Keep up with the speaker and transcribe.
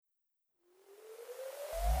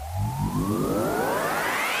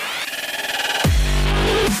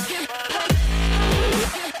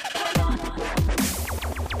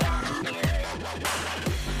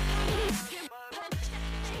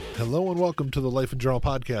welcome to the Life in Journal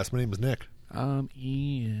podcast. My name is Nick. I'm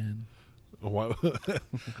Ian.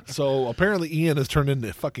 So apparently Ian has turned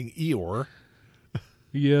into fucking Eeyore.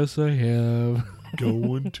 Yes, I have.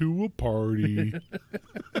 Going to a party.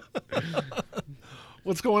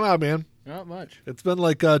 What's going on, man? Not much. It's been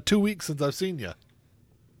like 2 weeks since I've seen you.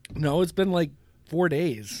 No, it's been like 4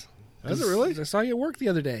 days. Has it really? I saw you at work the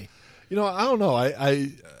other day. You know, I don't know.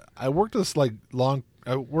 I worked this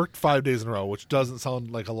I worked 5 days in a row, which doesn't sound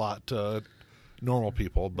like a lot to normal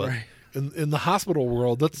people, but Right. in the hospital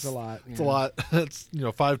world, that's a lot. It's a lot. It's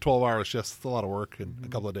 5 12-hour shifts. It's a lot of work in a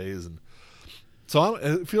couple of days, and so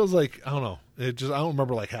it feels like I don't know. I don't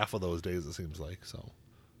remember like half of those days. It seems like so.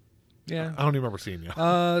 Yeah. I don't even remember seeing you.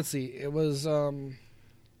 Let's see. It was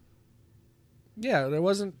there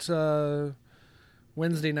wasn't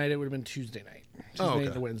Wednesday night. It would have been Tuesday night.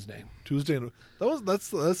 Tuesday to Wednesday. Tuesday.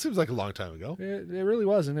 That seems like a long time ago. It really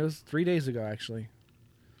wasn't. It was 3 days ago, actually.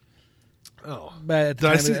 Oh, But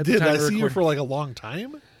did I see you for like a long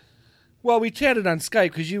time? Well, we chatted on Skype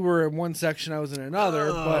because you were in one section, I was in another.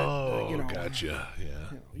 Oh, but gotcha.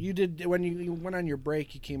 Yeah. You did when you went on your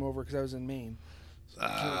break. You came over because I was in Maine. So you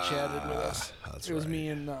chatted with us. It was me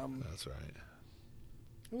and that's right.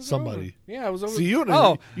 Somebody. Over. Yeah, I was over. See, you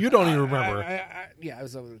don't even remember. I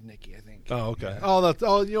was over with Nikki, I think. Oh, okay. Yeah.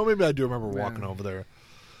 Maybe I do remember walking over there.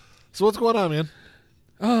 So what's going on, man?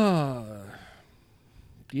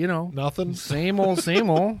 Nothing. Nothing. Same old.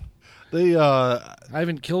 I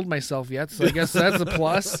haven't killed myself yet, so I guess that's a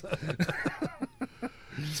plus.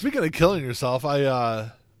 Speaking of killing yourself,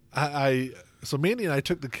 so Mandy and I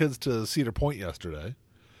took the kids to Cedar Point yesterday.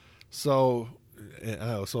 So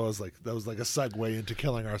I was like, that was like a segue into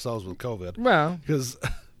killing ourselves with COVID. Well, because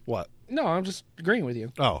what? No, I'm just agreeing with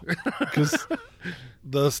you. Oh, because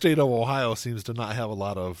the state of Ohio seems to not have a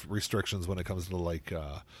lot of restrictions when it comes to like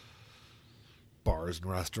bars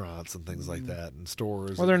and restaurants and things like that, and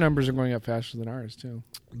stores. Well, their numbers are going up faster than ours too.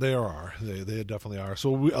 They are. They definitely are.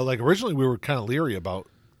 So we originally we were kind of leery about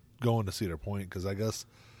going to Cedar Point because I guess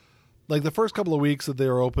like the first couple of weeks that they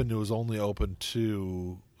were open, it was only open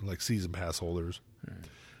to like season pass holders, right.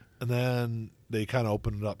 And then they kind of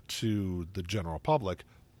opened it up to the general public,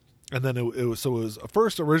 and then it was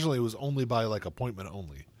originally it was only by like appointment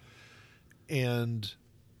only, and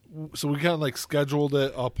so we kind of like scheduled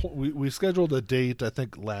it. We scheduled a date. I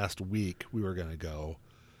think last week we were going to go,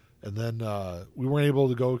 and then we weren't able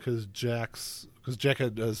to go because Jack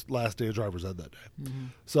had his last day of driver's ed that day. Mm-hmm.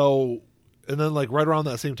 So, and then like right around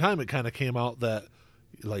that same time, it kind of came out that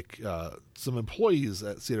like some employees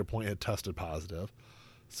at Cedar Point had tested positive.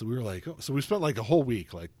 So we were like, so we spent like a whole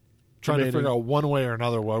week like trying to figure out one way or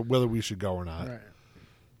another whether we should go or not. Right.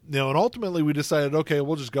 And ultimately we decided, okay,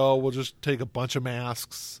 we'll just go. We'll just take a bunch of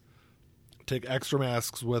masks, take extra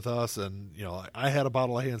masks with us. And, I had a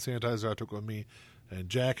bottle of hand sanitizer I took with me, and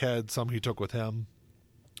Jack had some he took with him,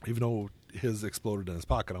 even though his exploded in his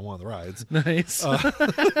pocket on one of the rides. Nice.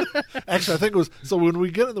 Actually, I think it was, so when we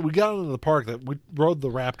got into the park, that we rode the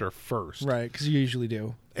Raptor first. Right, because you usually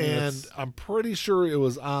do. And I'm pretty sure it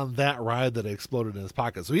was on that ride that it exploded in his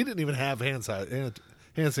pocket. So he didn't even have hand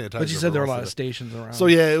sanitizer. But you said there were a lot of stations around. So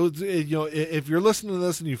yeah, it was. If you're listening to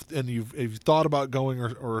this and you've thought about going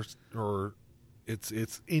or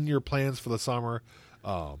it's in your plans for the summer,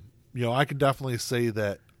 I can definitely say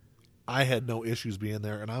that I had no issues being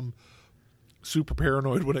there, and I'm super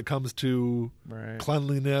paranoid when it comes to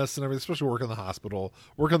cleanliness and everything, especially working in the hospital,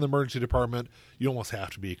 working in the emergency department. You almost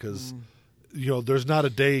have to be because there's not a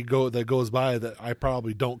day that goes by that I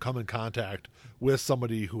probably don't come in contact with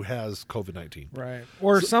somebody who has COVID-19. Right.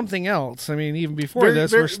 Or something else. I mean, even before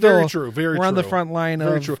we're still we're on the front line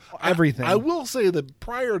of everything. I will say that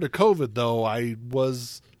prior to COVID, though, I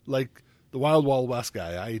was like the Wild Wild West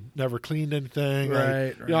guy. I never cleaned anything.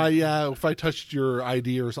 Right. If I touched your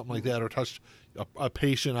ID or something like that, or touched a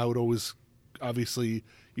patient, I would always obviously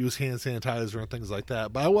use hand sanitizer and things like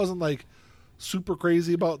that. But I wasn't like super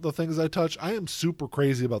crazy about the things I touch. I am super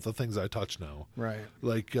crazy about the things I touch now. Right.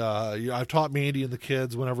 Like I've taught Mandy and the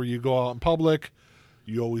kids, whenever you go out in public,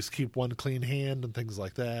 you always keep one clean hand and things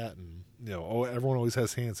like that. And everyone always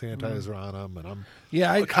has hand sanitizer on them. And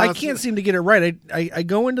I can't seem to get it right. I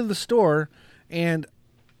go into the store and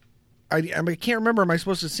I can't remember. Am I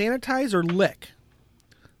supposed to sanitize or lick?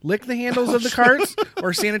 Lick the handles of the carts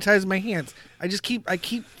or sanitize my hands? I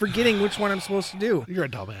keep forgetting which one I'm supposed to do. You're a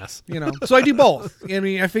dumbass. So I do both. I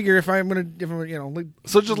mean, I figure if I'm gonna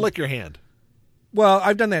so just lick your hand. Well,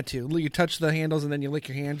 I've done that too. You touch the handles and then you lick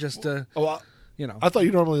your hand just to. I thought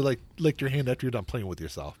you normally lick your hand after you're done playing with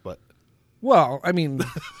yourself, but. Well, I mean,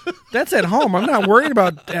 that's at home. I'm not worried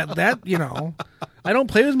about that. I don't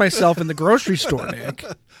play with myself in the grocery store, Nick.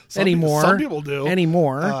 Anymore. Some people do.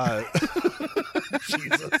 Anymore.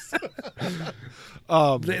 Jesus.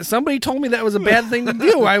 Somebody told me that was a bad thing to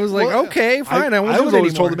do. I was like, Well, okay, fine. I won't I do was it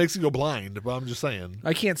always anymore. told it makes you go blind, but I'm just saying.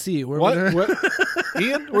 I can't see you. What?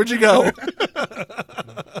 Ian, where'd you go?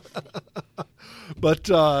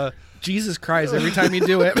 But Jesus Christ, every time you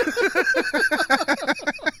do it.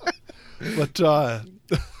 but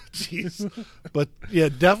jeez. But yeah,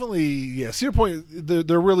 definitely. Yeah, Cedar Point.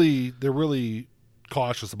 They're really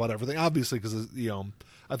cautious about everything. Obviously, because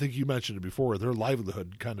I think you mentioned it before. Their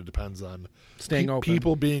livelihood kind of depends on staying open,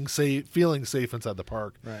 people being safe, feeling safe inside the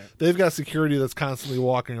park. Right. They've got security that's constantly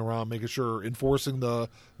walking around, making sure enforcing the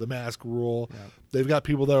mask rule. Yeah. They've got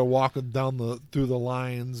people that are walking through the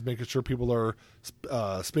lines, making sure people are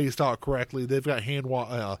spaced out correctly. They've got hand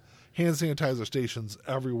sanitizer stations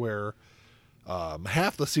everywhere.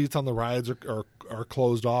 Half the seats on the rides are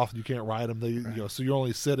closed off. You can't ride them. Right. So you're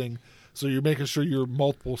only sitting. So you're making sure you're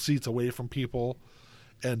multiple seats away from people.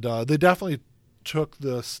 And they definitely took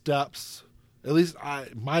the steps. At least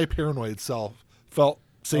my paranoid self felt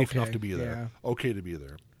safe enough to be there. Yeah. Okay to be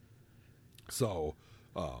there. So,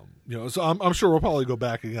 so I'm sure we'll probably go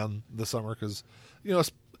back again this summer because, I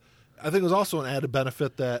think it was also an added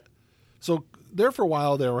benefit that. So there for a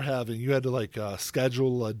while you had to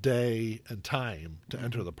schedule a day and time to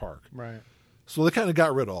enter the park. Right. So they kind of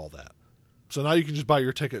got rid of all that. So now you can just buy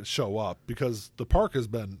your ticket and show up because the park has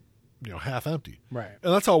been half empty. Right.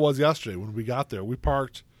 And that's how it was yesterday when we got there. We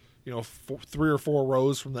parked, 3 or 4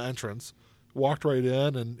 rows from the entrance, walked right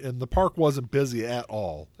in, and the park wasn't busy at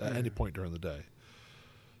all at any point during the day.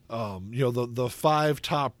 The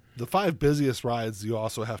 5 busiest rides you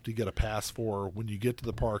also have to get a pass for when you get to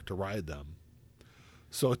the park to ride them.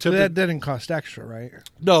 So that didn't cost extra, right?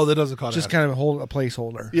 No, that doesn't cost just extra. Kind of a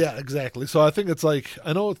placeholder. Yeah, exactly. So I think it's I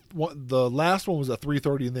know the last one was at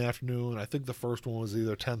 3:30 in the afternoon. I think the first one was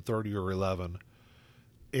either 10:30 or 11.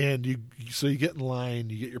 And you get in line,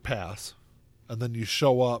 you get your pass, and then you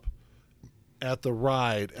show up at the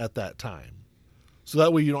ride at that time. So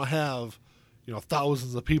that way you don't have,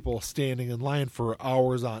 thousands of people standing in line for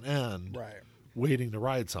hours on end. Right. Waiting to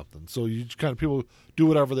ride something. So you just kind of people do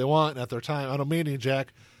whatever they want at their time. I know Mandy and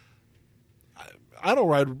Jack, I don't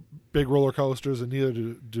ride big roller coasters, and neither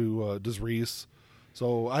does Reese.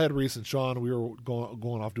 So I had Reese and Sean. We were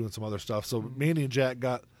going off doing some other stuff. So Mandy and Jack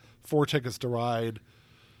got 4 tickets to ride.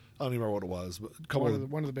 I don't even remember what it was, but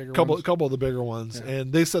one of the bigger ones. ones. Couple of the bigger ones, yeah.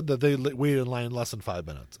 And they said that they waited in line less than 5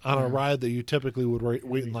 minutes on a ride that you typically would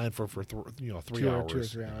wait in line for 3 hours. 2 or 3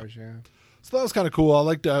 hours, yeah. So that was kind of cool. I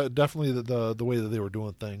liked definitely the way that they were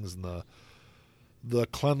doing things and the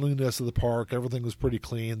cleanliness of the park. Everything was pretty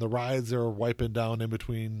clean. The rides, they were wiping down in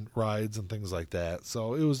between rides and things like that.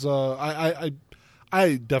 So it was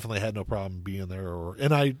I definitely had no problem being there,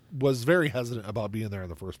 and I was very hesitant about being there in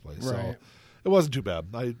the first place. Right. So it wasn't too bad.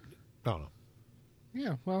 I don't know.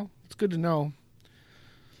 Yeah, well, it's good to know.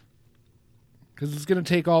 Because it's going to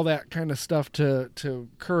take all that kind of stuff to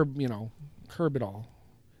curb it all.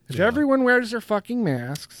 If everyone wears their fucking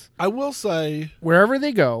masks, I will say, wherever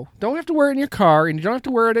they go, don't have to wear it in your car, and you don't have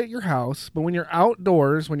to wear it at your house, but when you're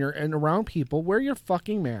outdoors, when you're around people, wear your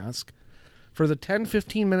fucking mask. For the 10,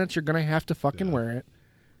 15 minutes, you're going to have to fucking wear it.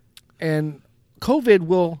 And COVID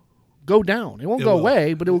will go down. It won't go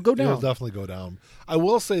away, but it will go down. It will definitely go down. I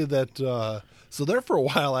will say that, so there for a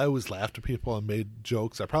while, I always laughed at people and made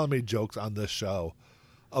jokes. I probably made jokes on this show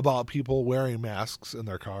about people wearing masks in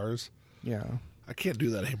their cars. Yeah. I can't do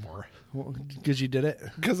that anymore. Because you did it?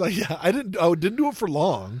 Because I didn't do it for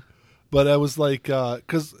long, but I was like,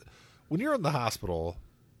 because when you're in the hospital,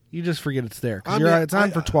 you just forget it's there. It's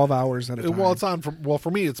on for 12 hours at a time. Well, it's on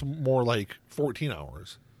for me, it's more like 14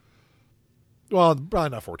 hours. Well, probably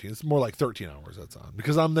not 14. It's more like 13 hours that's on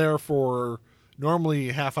because I'm there for normally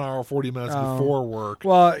half an hour, 40 minutes before work.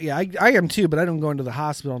 Well, yeah, I am too, but I don't go into the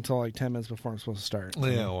hospital until like 10 minutes before I'm supposed to start.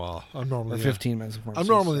 Yeah, well, I'm normally... Or 15 minutes before I'm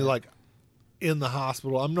normally like in the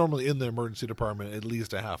hospital. I'm normally in the emergency department at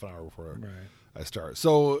least a half an hour before I start.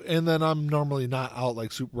 So, and then I'm normally not out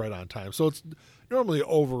like super right on time. So it's normally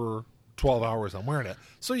over 12 hours I'm wearing it.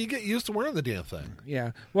 So you get used to wearing the damn thing.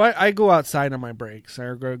 Yeah. Well, I go outside on my breaks.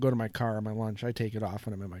 I go to my car on my lunch. I take it off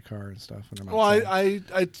when I'm in my car and stuff. Well, I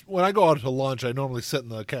when I go out to lunch, I normally sit in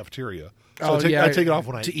the cafeteria. So I take it off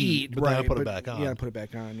when I eat, but then I put it back on. Yeah, I put it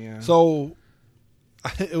back on, yeah. So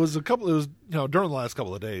it was during the last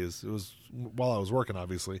couple of days, it was while I was working,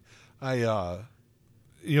 obviously. I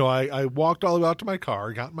walked all the way out to my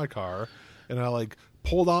car, got in my car, and I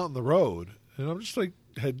pulled out on the road, and I'm just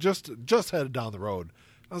had just headed down the road.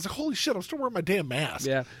 I was like, holy shit, I'm still wearing my damn mask.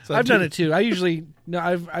 Yeah, So I've done it too. I usually no,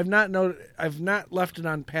 I've not left it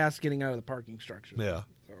on past getting out of the parking structure. Yeah,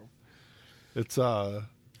 So. it's So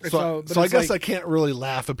I it's guess like- I can't really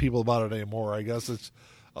laugh at people about it anymore. I guess it's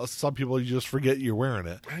some people you just forget you're wearing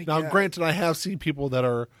it. Now, granted, I have seen people that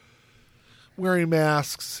are wearing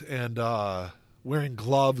masks and wearing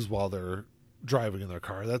gloves while they're driving in their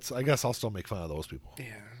car. I guess I'll still make fun of those people. Yeah,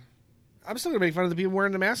 I'm still gonna make fun of the people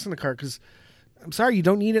wearing the masks in the car because I'm sorry, you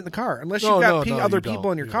don't need it in the car unless you've got other you people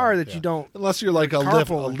don't. in your car that Yeah. you don't. Unless you're like a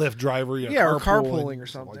Lyft driver, or carpooling, carpooling or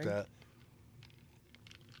something like that.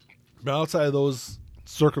 But outside of those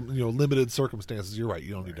limited circumstances, you're right.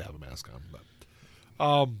 You don't need to have a mask on.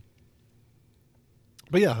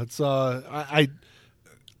 But yeah, it's I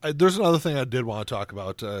there's another thing I did want to talk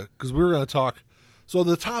about because we were going to talk. So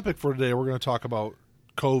the topic for today, we're going to talk about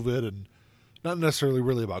COVID and not necessarily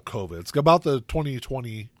really about COVID. It's about the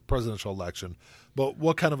 2020 presidential election, but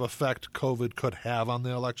what kind of effect COVID could have on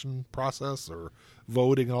the election process or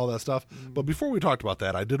voting and all that stuff. But before we talked about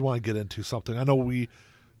that, I did want to get into something. I know we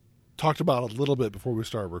talked about it a little bit before we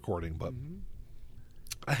started recording, but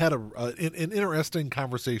I had an interesting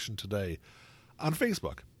conversation today on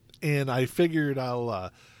Facebook, and I figured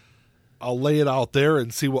I'll lay it out there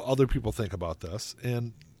and see what other people think about this.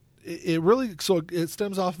 And it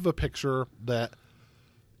stems off of a picture that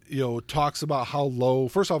talks about how low.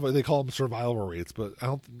 First off, they call them survival rates, but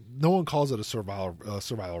no one calls it a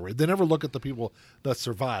survival rate. They never look at the people that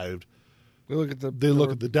survived. They look at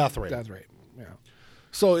the death rate. Death rate, yeah.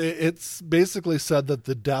 So it's basically said that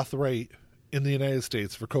the death rate in the United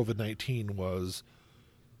States for COVID-19 was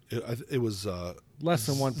less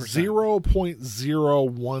than 1%,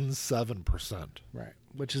 0.017%. Right,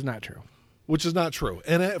 which is not true. Which is not true.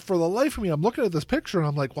 And for the life of me, I'm looking at this picture and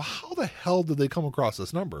I'm like, well, how the hell did they come across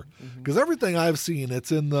this number? Because everything I've seen,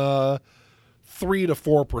 it's in the 3 to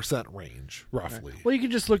 4% range, roughly. Right. Well, you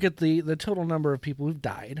can just look at the total number of people who've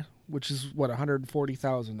died, which is,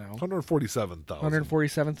 140,000 now? 147,000.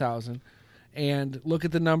 147,000. And look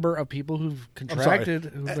at the number of people who've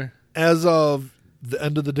contracted. As of the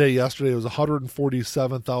end of the day yesterday, it was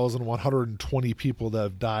 147,120 people that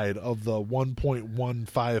have died of the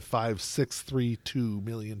 1.155632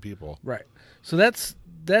 million people. Right. So that's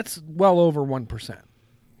well over 1%.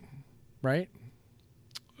 Right?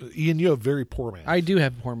 Ian, you have very poor math. I do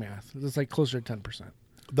have poor math. It's like closer to 10%.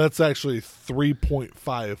 That's actually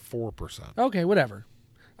 3.54%. Okay, whatever.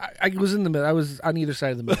 I was in the middle. I was on either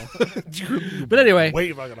side of the middle. But anyway,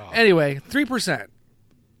 way fucking off. Anyway, 3%.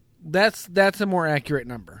 That's a more accurate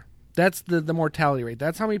number. That's the mortality rate.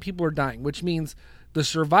 That's how many people are dying, which means the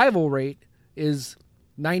survival rate is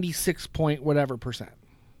 96 point whatever %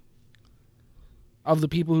 of the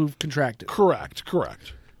people who've contracted. Correct.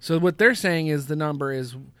 So what they're saying is the number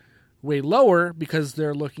is way lower because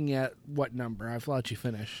they're looking at what number? I'll let you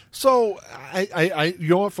finish. So I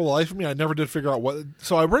what, for the life of me, I never did figure out what.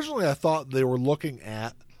 So originally I thought they were looking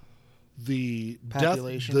at the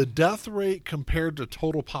death rate compared to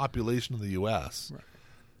total population in the U.S. Right.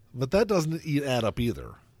 But that doesn't add up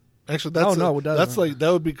either. Actually, it doesn't. That's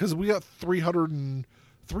that would be because we got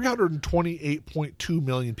 328.2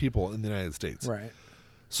 million people in the United States. Right.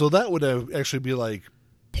 So that would actually be like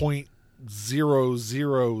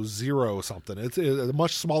 0.000 something. It's a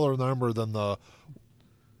much smaller number than the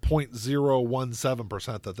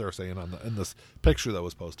 0.017% that they're saying in this picture that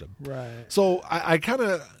was posted. Right. So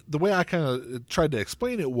the way I tried to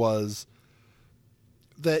explain it was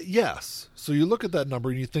that yes. So you look at that number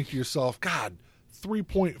and you think to yourself, God,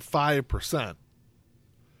 3.5%.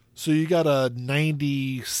 So you got a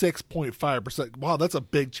 96.5%. Wow, that's a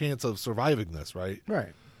big chance of surviving this, right?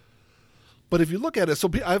 Right. But if you look at it, so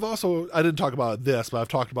I didn't talk about this, but I've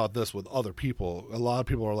talked about this with other people. A lot of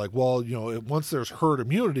people are like, well, once there's herd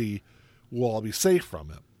immunity, we'll all be safe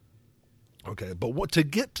from it. Okay, but to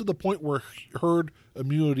get to the point where herd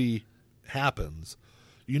immunity happens,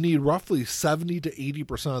 you need roughly 70 to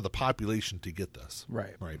 80% of the population to get this.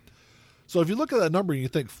 Right. Right. So if you look at that number and you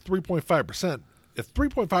think 3.5%, if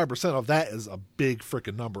 3.5% of that is a big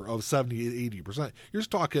freaking number of 70 to 80%, you're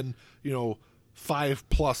just talking,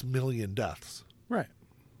 5+ million deaths. Right.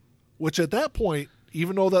 Which at that point,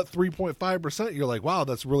 even though that 3.5%, you're like, wow,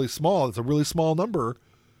 that's really small. It's a really small number.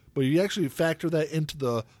 But you actually factor that into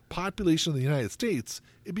the population of the United States,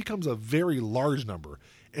 it becomes a very large number.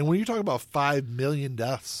 And when you talk about 5 million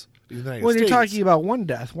deaths in the United States. When you're talking about one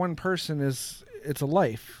death, one person it's a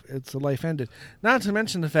life. It's a life ended. Not to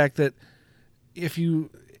mention the fact that if you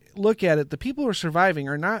look at it, the people who are surviving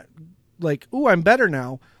are not like, ooh, I'm better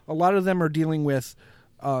now. A lot of them are dealing with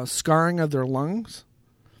scarring of their lungs.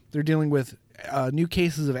 They're dealing with new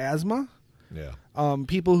cases of asthma. Yeah.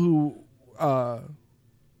 People who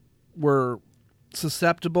were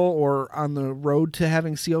susceptible or on the road to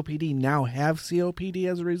having COPD now have COPD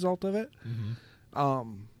as a result of it.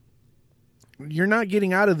 You're not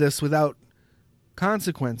getting out of this without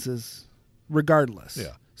consequences regardless.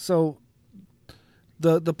 Yeah. So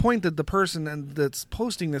the point that the person that's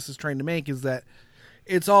posting this is trying to make is that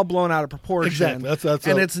it's all blown out of proportion.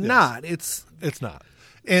 Exactly. It's not. It's not.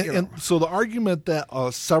 And so the argument that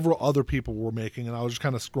several other people were making, and I was just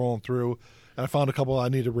kind of scrolling through, and I found a couple I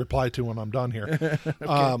need to reply to when I'm done here.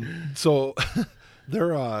 Okay. So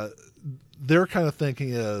their kind of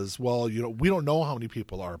thinking is, well, we don't know how many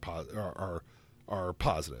people are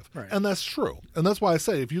positive, right. And that's true. And that's why I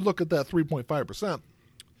say if you look at that 3.5%,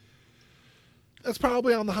 that's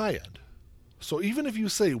probably on the high end. So even if you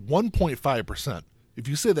say 1.5%, if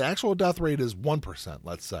you say the actual death rate is 1%,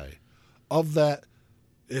 let's say, of that,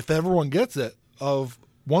 if everyone gets it, of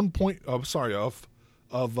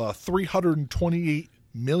 328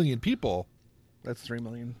 million people. That's 3.2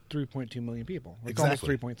 million people. It's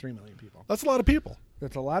Exactly. Almost 3.3 million people. That's a lot of people.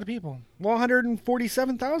 That's a lot of people. Well,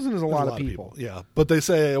 147,000 is a lot of people. Yeah, but they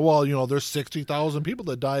say, well, there's 60,000 people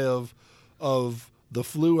that die of the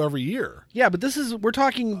flu every year. Yeah, but we're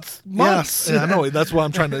talking months. Yes, I know. That's what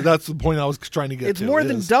I'm trying to. That's the point I was trying to get. It's to. more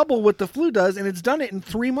than double what the flu does, and it's done it in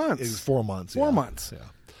 3 months. It's 4 months. 4 months. Yeah,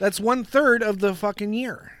 that's 1/3 of the fucking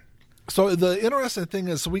year. So the interesting thing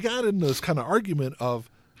is, so we got into this kind of argument of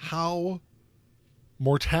how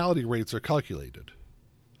mortality rates are calculated,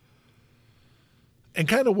 and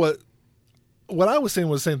kind of what I was saying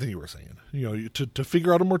was the same thing you were saying. To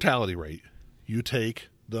figure out a mortality rate, you take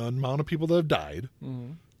the amount of people that have died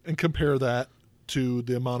and compare that to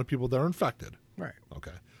the amount of people that are infected. Right.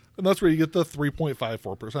 Okay. And that's where you get the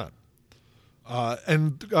 3.54%.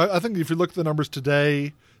 And I think if you look at the numbers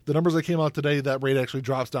today, the numbers that came out today, that rate actually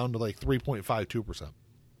drops down to like 3.52%.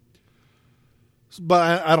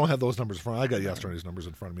 But I don't have those numbers in front of me. I got yesterday's numbers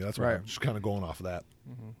in front of me. That's why I'm just kind of going off of that.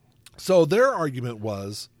 So their argument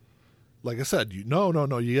was, like I said, no.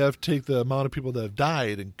 You have to take the amount of people that have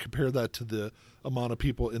died and compare that to the amount of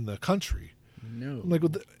people in the country. No. I'm like,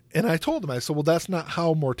 and I told them, I said, well, that's not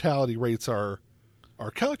how mortality rates are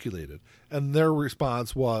calculated. And their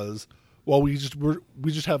response was, well, we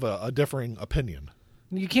just have a differing opinion.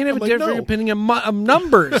 You can't have a differing opinion of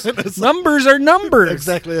numbers. Numbers are numbers.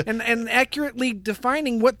 Exactly. And accurately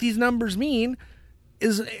defining what these numbers mean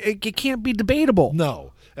it can't be debatable.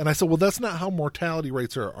 No. And I said, well, that's not how mortality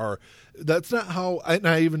rates are. That's not how.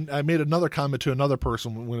 I made another comment to another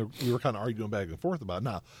person when we were kind of arguing back and forth about it.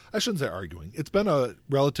 Now, I shouldn't say arguing. It's been a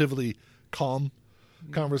relatively calm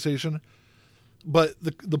conversation. But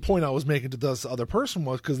the point I was making to this other person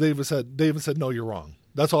was because they even said, no, you're wrong.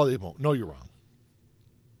 That's all they want. No, you're wrong.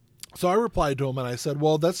 So I replied to him and I said,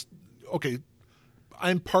 well, that's okay.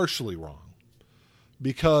 I'm partially wrong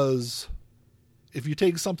because if you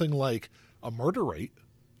take something like a murder rate,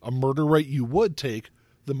 you would take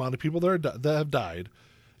the amount of people that have died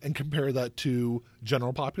and compare that to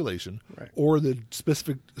general population or the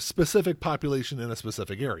specific population in a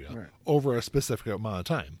specific area over a specific amount of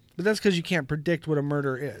time. But that's because you can't predict what a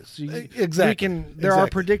murder is. Exactly. There are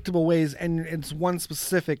predictable ways, and it's one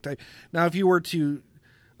specific type. Now, if you were to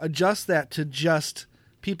adjust that to just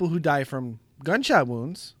people who die from gunshot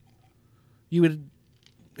wounds, you would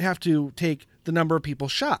have to take the number of people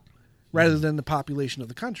shot rather than the population of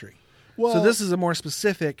the country. Well, so this is a more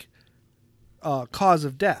specific cause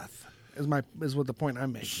of death. Is what the point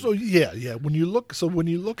I'm making. So yeah. When you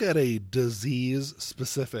look at a disease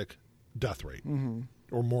specific death rate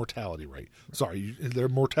or mortality rate, they're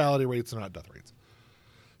mortality rates, they're not death rates.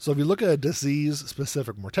 So if you look at a disease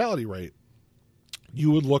specific mortality rate, you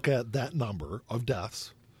would look at that number of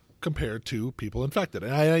deaths compared to people infected.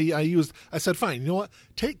 And I said, fine, you know what?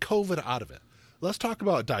 Take COVID out of it. Let's talk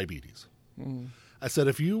about diabetes. I said,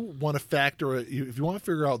 if you want to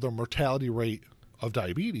figure out the mortality rate of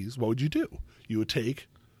diabetes, what would you do? You would take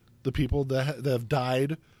the people that have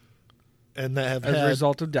died and that have as had a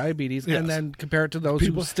result of diabetes, and then compare it to those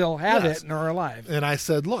who still have it and are alive. And I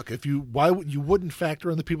said, look, you wouldn't factor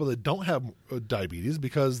in the people that don't have diabetes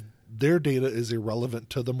because their data is irrelevant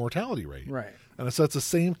to the mortality rate. Right. And I said it's the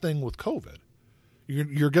same thing with COVID.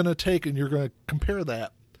 You're going to take and you're going to compare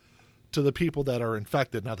that to the people that are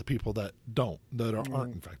infected, not the people that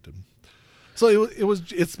aren't infected. So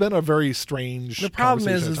it's been a very strange. The problem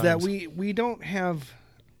is that we don't have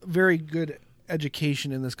very good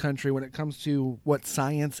education in this country when it comes to what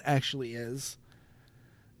science actually is,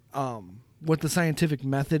 what the scientific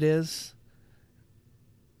method is,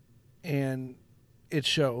 and it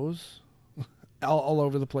shows all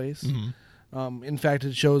over the place. In fact,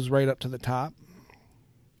 it shows right up to the top.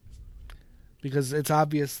 because it's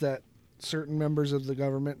obvious that certain members of the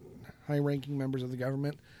government, high-ranking members of the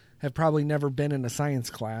government, have probably never been in a science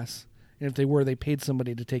class. And if they were, they paid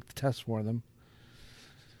somebody to take the test for them.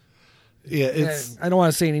 Yeah, I don't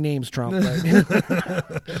want to say any names, Trump.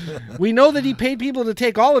 But we know that he paid people to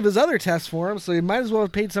take all of his other tests for him, so he might as well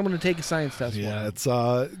have paid someone to take a science test for him. Yeah, it's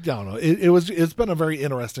I don't know. It's been a very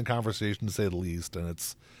interesting conversation, to say the least, and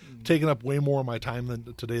it's taken up way more of my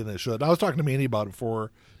time today than it should. I was talking to Mandy about it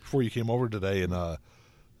before you came over today, and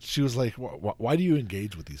she was like, "Why do you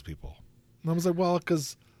engage with these people?" And I was like, "Well,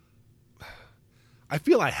 because I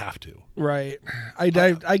feel I have to." Right.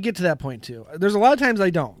 I get to that point too. There's a lot of times I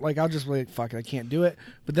don't. Like, I'll just be like, fuck it, I can't do it.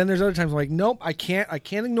 But then there's other times I'm like, nope, I can't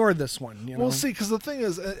ignore this one. You know? Well, see, because the thing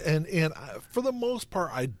is, and for the most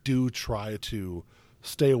part, I do try to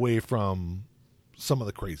stay away from some of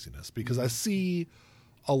the craziness, because I see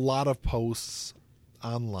a lot of posts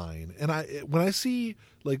online, and when I see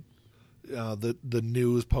like the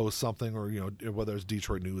news post something, or whether it's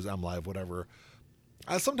Detroit News, I'm Live, whatever.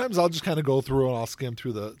 Sometimes I'll just kind of go through and I'll skim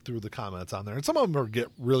through the comments on there, and some of them get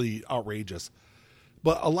really outrageous,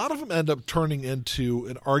 but a lot of them end up turning into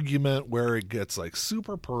an argument where it gets like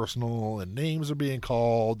super personal and names are being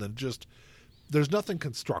called, and just there's nothing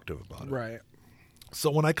constructive about it. Right. So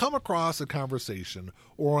when I come across a conversation,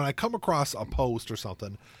 or when I come across a post or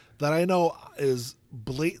something that I know is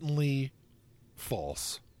blatantly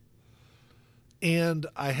false, and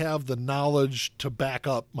I have the knowledge to back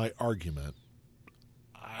up my argument,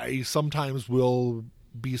 I sometimes will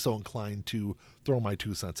be so inclined to throw my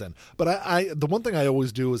 2 cents in. But the one thing I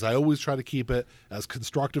always do is I always try to keep it as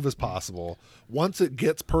constructive as possible. Once it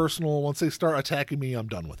gets personal, once they start attacking me, I'm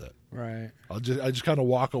done with it. Right. I just kind of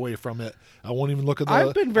walk away from it. I won't even look at the.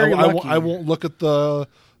 I've been very lucky. I won't look at the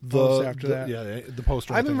post after that. Yeah, the post.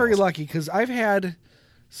 I've been very lucky because I've had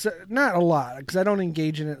not a lot, because I don't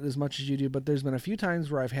engage in it as much as you do. But there's been a few times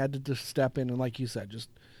where I've had to just step in and, like you said, just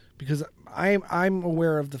because I'm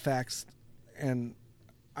aware of the facts, and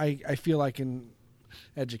I feel I can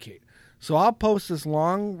educate. So I'll post this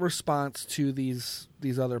long response to these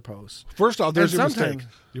other posts. First off, there's your mistake.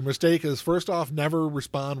 Your mistake is, first off, never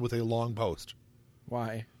respond with a long post.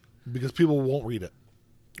 Why? Because people won't read it,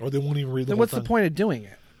 or they won't even read the Then whole what's thing. the point of doing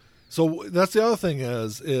it? So that's the other thing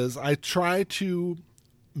is I try to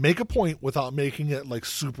make a point without making it like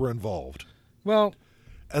super involved. Well,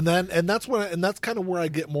 and that's kind of where I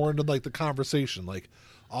get more into like the conversation. Like,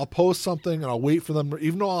 I'll post something and I'll wait for them,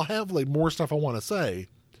 even though I'll have like more stuff I want to say.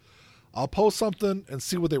 I'll post something and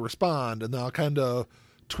see what they respond, and then I'll kind of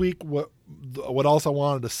tweak what else I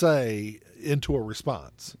wanted to say into a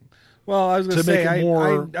response. Well, I was going to say,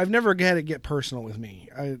 I've never had it get personal with me.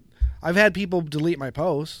 I've had people delete my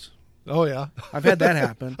posts. Oh yeah, I've had that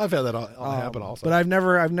happen. I've had that happen also. But I've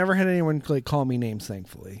never had anyone like call me names.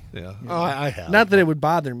 Thankfully. Yeah, I have. Not that it would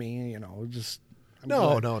bother me, just.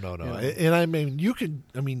 No. You know. And I mean, you can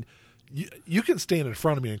stand in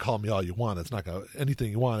front of me and call me all you want. It's not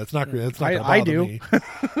anything you want. It's not going to bother I do. me.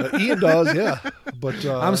 Ian does, yeah. But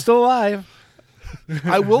I'm still alive.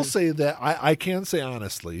 I will say that I can say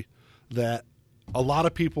honestly that a lot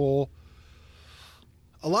of people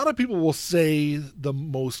will say the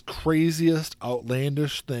most craziest,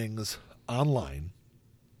 outlandish things online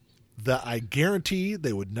that I guarantee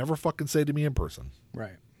they would never fucking say to me in person.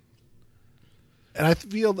 Right. And I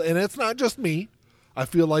feel, and it's not just me, I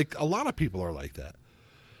feel like a lot of people are like that.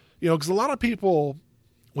 Because a lot of people,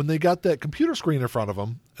 when they got that computer screen in front of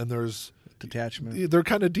them, and there's detachment, they're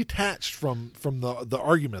kind of detached from the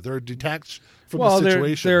argument. They're detached from the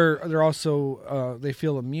situation. They're also they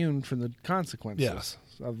feel immune from the consequences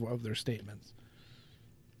of their statements.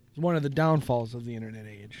 It's one of the downfalls of the internet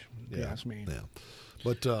age, if you ask me. Yeah.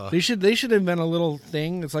 But they should invent a little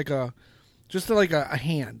thing. It's like a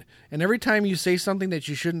hand, and every time you say something that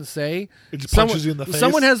you shouldn't say, it just punches you in the face.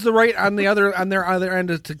 Someone has the right on their other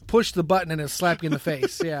end to push the button and it slap you in the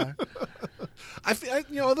face. Yeah,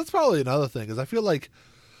 that's probably another thing. Is I feel like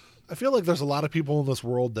there's a lot of people in this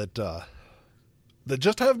world that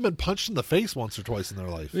just haven't been punched in the face once or twice in their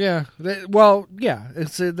life. Yeah. That's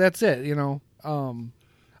it.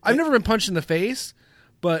 I've never been punched in the face,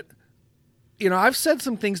 but I've said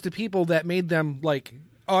some things to people that made them like,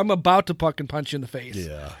 oh, I'm about to fucking punch you in the face.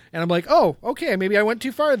 Yeah. And I'm like, oh, okay, maybe I went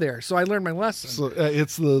too far there. So I learned my lesson. So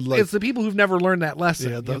it's the people who've never learned that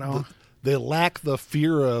lesson, they lack the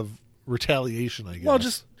fear of retaliation, I guess. Well,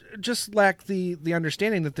 just lack the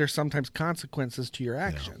understanding that there's sometimes consequences to your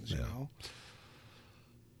actions, you know.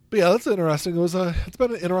 But yeah, that's interesting. It's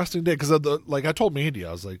been an interesting day because like I told Mandy,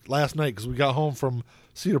 I was like last night because we got home from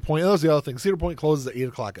Cedar Point. That was the other thing. Cedar Point closes at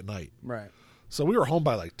 8:00 at night. Right. So we were home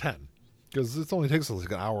by like 10. because it only takes us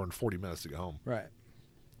like an hour and 40 minutes to get home. Right.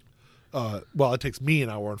 Well, it takes me an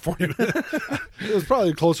hour and 40 minutes. It was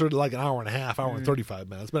probably closer to like an hour and a half, hour and 35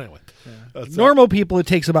 minutes. But anyway. Yeah. Normal people, it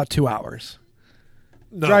takes about 2 hours.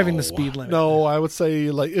 No, driving the speed limit. No, I would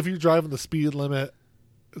say like if you're driving the speed limit,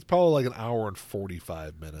 it's probably like an hour and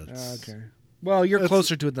 45 minutes. Okay. Well, you're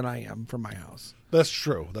closer to it than I am from my house. That's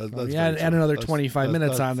true. That's add another 25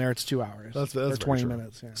 minutes on there, it's 2 hours. That's or 20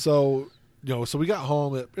 minutes. Yeah. So, so we got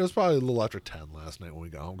home. It was probably a little after 10 last night when we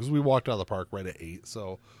got home because we walked out of the park right at 8.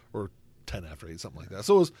 So, or 10 after 8, something like that.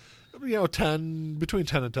 So it was, 10 between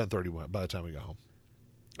 10 and 10:30 by the time we got home.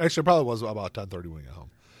 Actually, it probably was about 10:30 when we got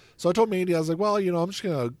home. So I told Mandy, I was like, well, I'm just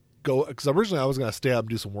gonna go because originally I was gonna stay up and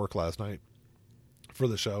do some work last night for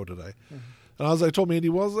the show today. Mm-hmm. And I told Mandy,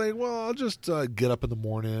 I'll just get up in the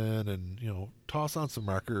morning and, toss on some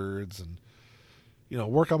records and,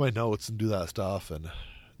 work on my notes and do that stuff. And,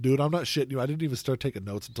 dude, I'm not shitting you. I didn't even start taking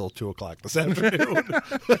notes until 2 o'clock this afternoon.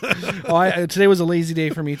 Today was a lazy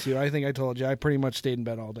day for me, too. I think I told you. I pretty much stayed in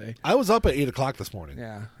bed all day. I was up at 8 o'clock this morning.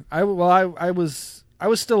 Yeah. I was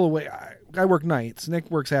still awake. I work nights.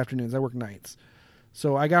 Nick works afternoons. I work nights.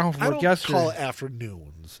 So I got home from work yesterday. I don't call it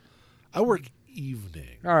afternoons. I work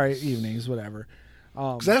evening. All right, evenings, whatever.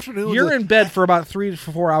 Because afternoons, you're in bed for about 3 to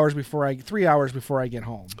 4 hours 3 hours before I get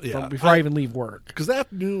home. Yeah, before I even leave work. Because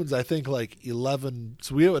afternoons, I think like 11.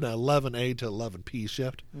 So we have an 11 a to 11 p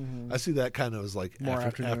shift. Mm-hmm. I see that kind of as like more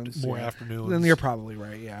afternoons. More afternoons. Then you're probably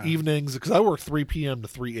right. Yeah. Evenings, because I work 3 p.m. to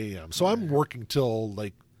 3 a.m. So I'm working till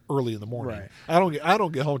like early in the morning. Right. I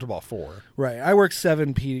don't get home till about 4. Right. I work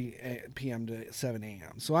 7 p.m. to 7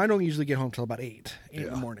 a.m. So I don't usually get home till about 8 in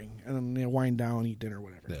the morning, and then wind down, eat dinner,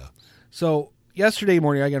 whatever. Yeah. So yesterday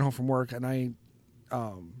morning, I got home from work, and I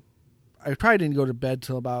probably didn't go to bed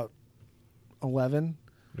till about 11.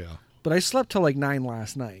 Yeah. But I slept till like 9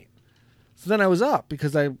 last night. So then I was up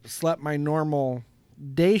because I slept my normal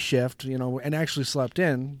day shift, and actually slept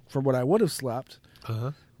in for what I would have slept,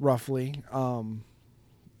 roughly.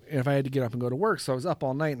 If I had to get up and go to work. So I was up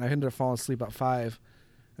all night, and I ended up falling asleep at 5.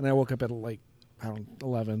 And I woke up at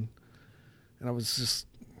 11. And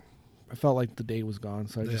I felt like the day was gone,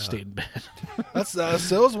 so I just stayed in bed.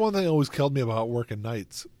 That was one thing that always killed me about working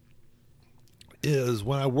nights is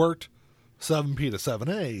when I worked 7p to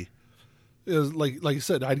 7a, is like you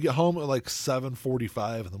said, I'd get home at like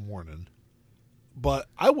 7:45 in the morning. But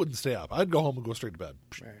I wouldn't stay up. I'd go home and go straight to bed.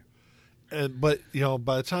 Right. But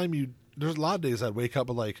by the time there's a lot of days I'd wake up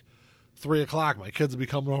at like 3 o'clock. My kids would be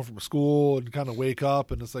coming home from school and kind of wake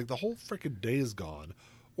up, and it's like the whole freaking day is gone.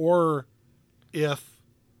 Or if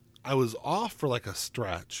I was off for like a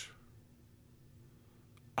stretch,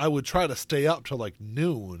 I would try to stay up till like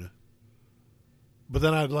noon, but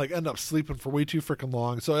then I'd like end up sleeping for way too freaking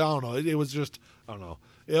long. So I don't know. It was just, I don't know.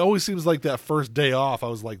 It always seems like that first day off, I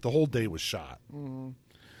was like, the whole day was shot. Mm.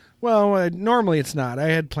 Well, normally it's not. I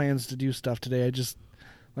had plans to do stuff today. I just,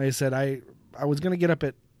 like I said, I was going to get up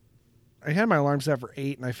I had my alarm set for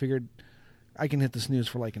 8, and I figured I can hit the snooze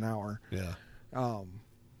for like an hour. Yeah.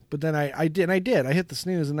 But then I did. I hit the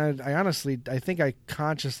snooze, and I honestly, I think I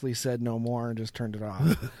consciously said no more and just turned it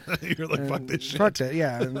off. You're like, fuck this shit. Fucked it,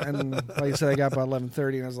 yeah. And like I said, I got about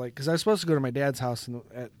 11:30, and I was like, because I was supposed to go to my dad's house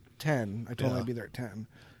at 10. I told him I'd be there at 10,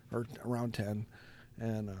 or around 10.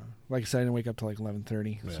 And like I said, I didn't wake up till like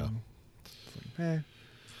 11:30. Yeah. So,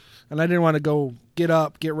 And I didn't want to go get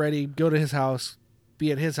up, get ready, go to his house,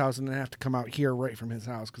 be at his house, and then have to come out here right from his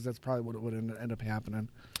house, because that's probably what would end up happening.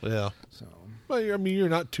 Yeah. So. Well, I mean, you're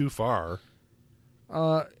not too far.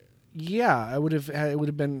 Yeah, I would have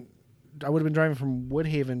been driving from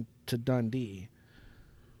Woodhaven to Dundee.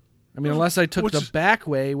 I mean, unless I took the back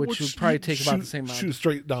way, which would probably take about the same amount. Shoot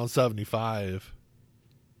straight down 75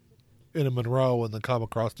 into Monroe and then come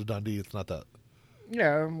across to Dundee. It's not that.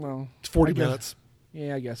 Yeah, well, it's 40 minutes.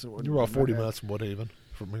 Yeah, I guess it would. You're about 40 minutes from Woodhaven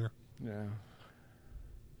from here. Yeah.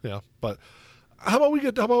 Yeah, but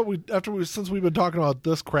since we've been talking about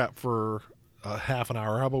this crap for half an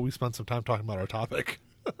hour, how about we spend some time talking about our topic?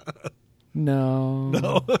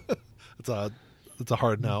 No. It's a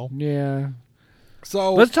hard no. Yeah.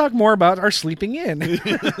 So let's talk more about our sleeping in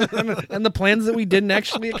and the plans that we didn't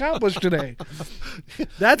actually accomplish today.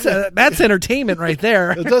 That's entertainment right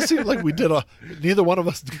there. It does seem like we did neither one of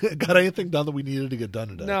us got anything done that we needed to get done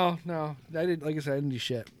today. No. I did. Like I said, I didn't do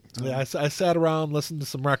shit. Yeah, I sat around, listened to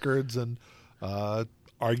some records, and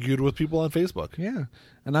argued with people on Facebook. Yeah,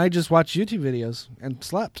 and I just watched YouTube videos and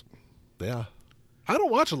slept. Yeah, I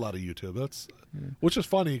don't watch a lot of YouTube. Which is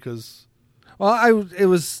funny because. Well, it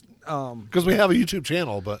was because we have a YouTube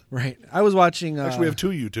channel, but right. I was watching. Actually, we have 2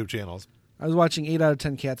 YouTube channels. I was watching 8 out of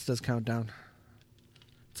 10 Cats Does Countdown.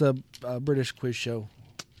 It's a British quiz show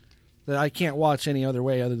that I can't watch any other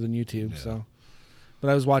way other than YouTube. Yeah. So, but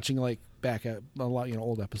I was watching like back at a lot,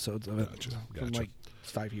 old episodes of it from like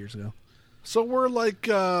 5 years ago. So we're like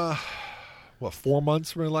 4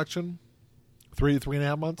 months from election,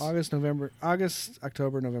 3.5 months. August,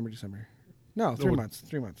 October, November, December. No, 3 months.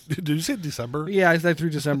 3 months. Did you say December? Yeah, I threw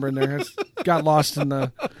December in there. I got lost in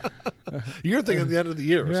the. You're thinking the end of the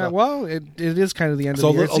year. Yeah, so. well, it is kind of the end of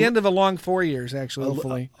the year. It's the end of a long 4 years, actually.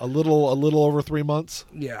 Hopefully, a little over 3 months.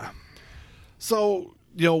 Yeah. So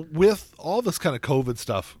with all this kind of COVID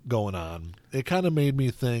stuff going on, it kind of made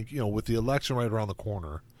me think. With the election right around the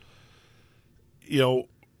corner,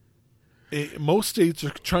 most states are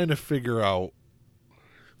trying to figure out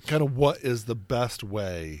kind of what is the best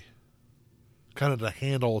way kind of to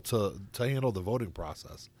handle the voting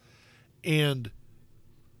process. And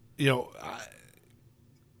the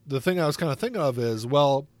thing I was kind of thinking of is,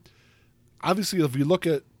 well, obviously if you look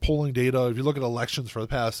at polling data, if you look at elections for the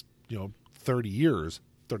past 30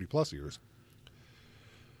 plus years,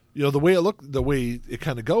 the way it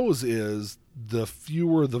kind of goes is the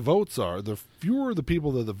fewer the votes are, the fewer the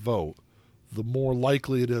people that vote, the more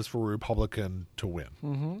likely it is for a Republican to win.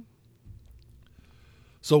 Mm-hmm.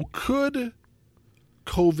 So could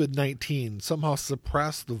COVID-19 somehow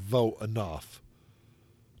suppress the vote enough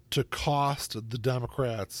to cost the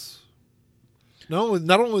Democrats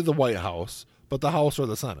not only the White House, but the House or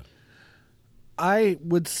the Senate? I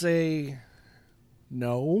would say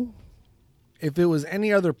no. If it was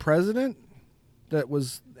any other president that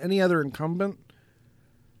was any other incumbent,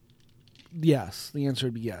 yes, the answer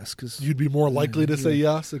would be yes. Because you'd be more likely to say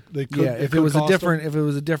yes. They could, yeah, if it was a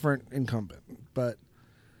different incumbent. But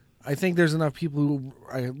I think there's enough people who,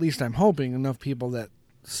 at least I'm hoping, enough people that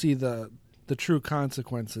see the true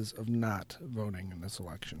consequences of not voting in this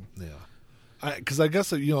election. Yeah, because I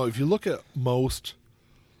guess if you look at most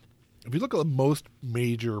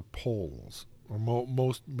major polls or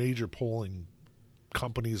most major polling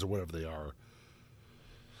companies or whatever they are,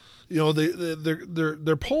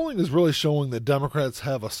 their polling is really showing that Democrats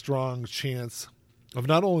have a strong chance of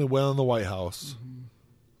not only winning the White House,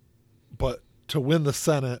 but to win the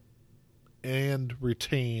Senate and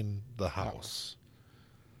retain the House.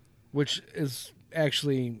 Which is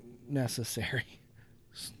actually necessary,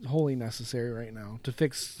 wholly necessary right now to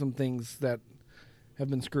fix some things that have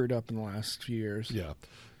been screwed up in the last few years. Yeah.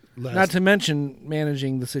 Not to mention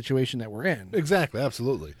managing the situation that we're in. Exactly,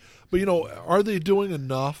 absolutely. But, are they doing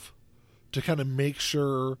enough to kind of make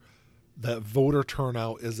sure that voter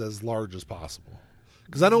turnout is as large as possible?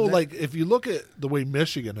 Because I know, if you look at the way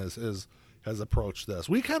Michigan has approached this,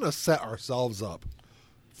 we kind of set ourselves up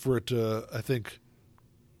for it to, I think,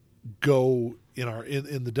 go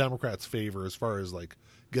in the Democrats' favor as far as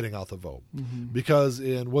getting out the vote. Mm-hmm. Because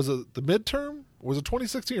was it the midterm? Was it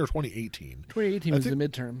 2016 or 2018? 2018 was the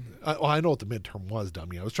midterm. I know what the midterm was,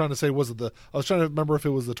 dummy. I was trying to say, I was trying to remember if it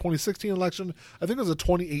was the 2016 election. I think it was a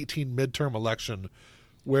 2018 midterm election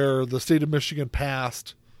where the state of Michigan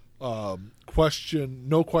passed no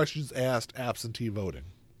questions asked absentee voting.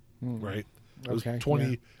 Right? It was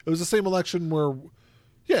It was the same election where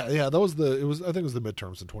I think it was the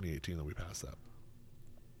midterms in 2018 that we passed that.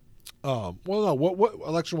 Well, no. What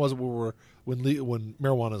election was it when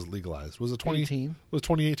marijuana is legalized? Was it 2018? Was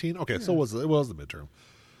 2018? Okay, so it was the midterm.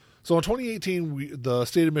 So in 2018, the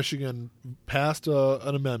state of Michigan passed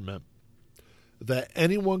an amendment that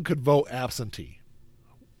anyone could vote absentee.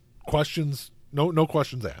 No questions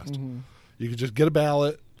asked. Mm-hmm. You could just get a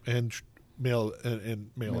ballot and mail it in.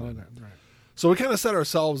 Right. So we kind of set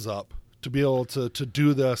ourselves up to be able to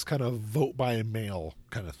do this kind of vote by mail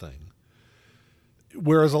kind of thing.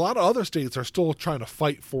 Whereas a lot of other states are still trying to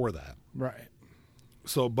fight for that. Right.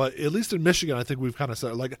 So, but at least in Michigan, I think we've kind of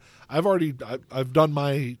said, I've done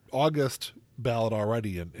my August ballot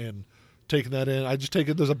already and taken that in. I just take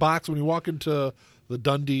it. There's a box when you walk into the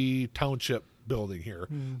Dundee Township building here.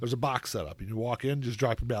 There's a box set up. And you walk in, just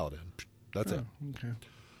drop your ballot in. That's it. Okay.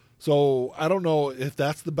 So I don't know if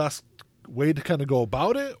that's the best way to kind of go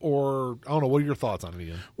about it, or I don't know. What are your thoughts on it,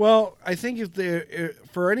 Ian? Well, I think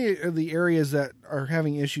for any of the areas that are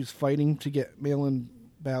having issues fighting to get mail-in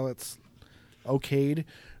ballots okayed,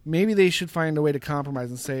 maybe they should find a way to compromise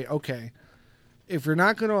and say, okay, if you're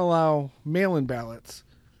not going to allow mail-in ballots,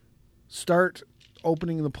 start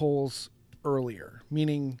opening the polls earlier,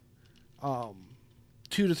 meaning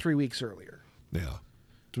 2 to 3 weeks earlier. Yeah.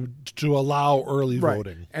 To allow early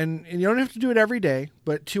voting. And you don't have to do it every day,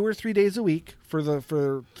 but 2 or 3 days a week for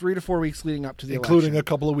 3 to 4 weeks leading up to the election. Including a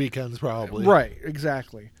couple of weekends, probably. Right,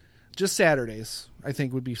 exactly. Just Saturdays, I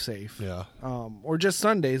think, would be safe. Yeah. Or just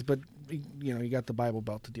Sundays, but you got the Bible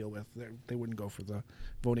Belt to deal with. They wouldn't go for the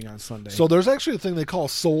voting on Sunday. So there's actually a thing they call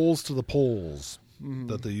souls to the polls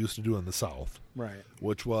that they used to do in the South. Right.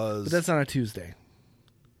 Which was... But that's on a Tuesday.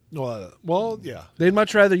 Well, yeah. They'd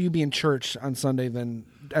much rather you be in church on Sunday than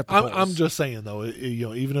at the polls. I'm just saying, though,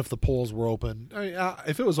 even if the polls were open,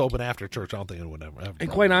 if it was open after church, I don't think it would ever have a problem.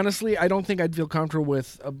 And quite honestly, I don't think I'd feel comfortable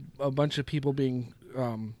with a bunch of people being...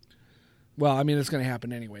 well, I mean, it's going to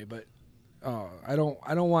happen anyway, but I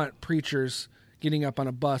don't want preachers getting up on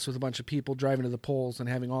a bus with a bunch of people driving to the polls and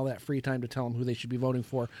having all that free time to tell them who they should be voting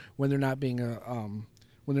for when they're not being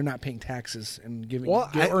when they're not paying taxes and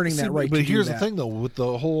earning that right. But here's the thing, though, with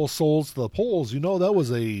the whole souls to the polls, that was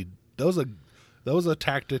a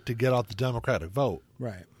tactic to get out the Democratic vote.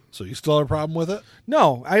 Right. So you still have a problem with it?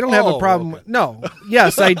 No, I don't have a problem. Okay. No,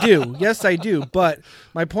 yes, I do. Yes, I do. But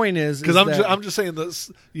my point is because I'm just saying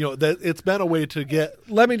this. That it's been a way to get.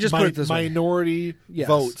 Let me just put it this minority way.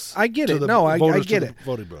 votes. I get it. No, I get it.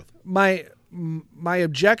 Voting booth. My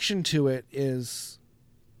objection to it is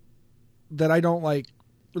that I don't like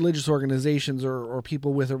religious organizations or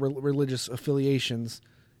people with religious affiliations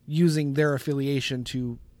using their affiliation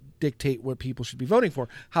to dictate what people should be voting for.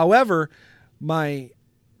 However, my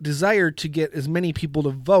desire to get as many people to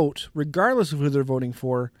vote, regardless of who they're voting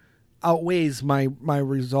for, outweighs my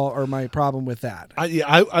result or my problem with that.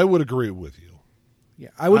 I would agree with you. Yeah,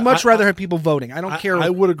 I would much rather have people voting. I don't care. I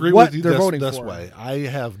would agree what with you they're voting this for. way. I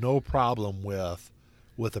have no problem with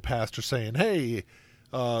the pastor saying, "Hey,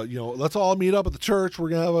 let's all meet up at the church. We're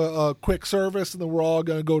gonna have a quick service, and then we're all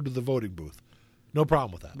gonna go to the voting booth." No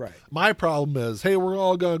problem with that. Right. My problem is, hey, we're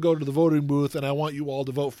all going to go to the voting booth, and I want you all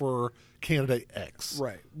to vote for candidate X.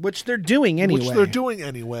 Right. Which they're doing anyway.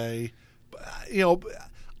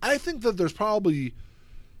 I think that there's probably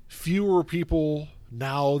fewer people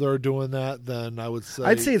now that are doing that than I would say.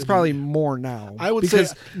 I'd say it's probably more now. I would say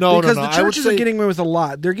no. Because the churches are getting away with a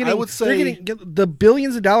lot. They're getting. They're getting the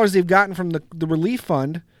billions of dollars they've gotten from the relief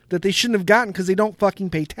fund that they shouldn't have gotten because they don't fucking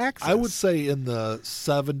pay taxes. I would say in the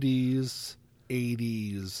 70s.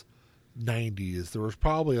 80s, 90s, there was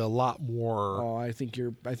probably a lot more. Oh, I think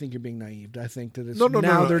you're being naive. I think that it's no,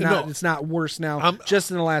 it's not worse now.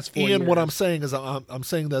 Just in the last 4 years. And what I'm saying is, I'm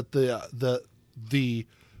saying that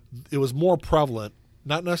it was more prevalent.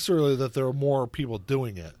 Not necessarily that there were more people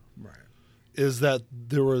doing it. Right. Is that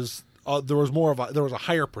there was a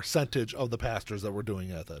higher percentage of the pastors that were doing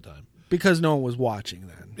it at that time. Because no one was watching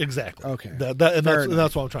then. Exactly. Okay.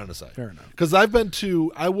 That's what I'm trying to say. Fair enough. Because I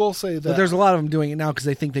will say that. But there's a lot of them doing it now because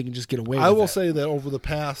they think they can just get away with it. I will say that over the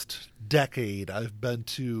past decade, I've been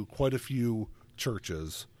to quite a few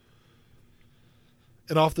churches.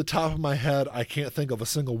 And off the top of my head, I can't think of a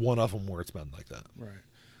single one of them where it's been like that. Right.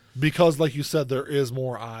 Because, like you said, there is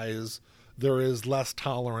more eyes. There is less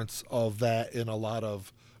tolerance of that in a lot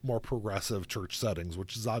of more progressive church settings,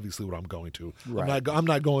 which is obviously what I'm going to. Right. I'm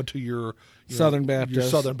not going to your Southern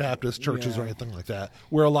Baptist churches or anything like that,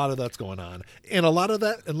 where a lot of that's going on. And a lot of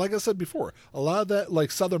that, and like I said before, a lot of that, like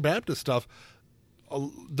Southern Baptist stuff,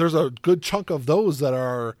 there's a good chunk of those that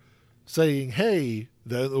are saying, hey,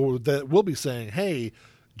 that will be saying, hey,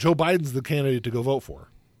 Joe Biden's the candidate to go vote for.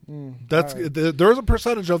 There's a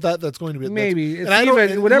percentage of that that's going to be maybe. And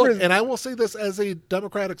I will say this as a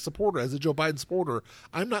Democratic supporter, as a Joe Biden supporter,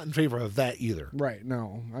 I'm not in favor of that either. Right?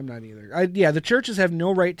 No, I'm not either. The churches have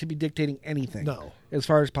no right to be dictating anything. No, as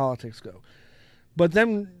far as politics go. But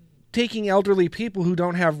them taking elderly people who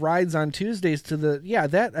don't have rides on Tuesdays to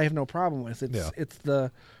that I have no problem with. It's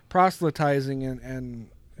the proselytizing and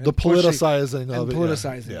the politicizing of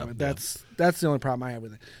it. That's the only problem I have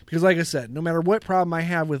with it. Because like I said, no matter what problem I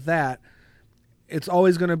have with that, it's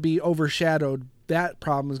always going to be overshadowed. That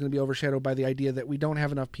problem is going to be overshadowed by the idea that we don't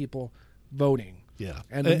have enough people voting. Yeah.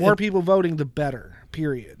 And the more people voting, the better,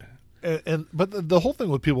 period. But the whole thing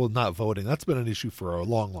with people not voting, that's been an issue for a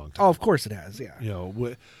long, long time. Oh, of course it has, yeah.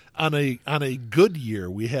 On a good year,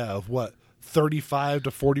 we have, 35 to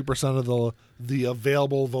 40% of the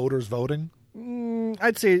available voters voting?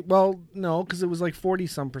 I'd say, no, because it was like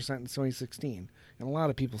 40-some% in 2016, and a lot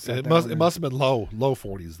of people said it must have been low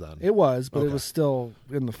 40s then. It was, but it was still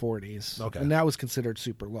in the 40s. Okay, and that was considered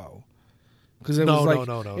super low because no.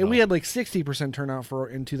 We had like 60% turnout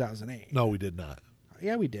in 2008. No, we did not.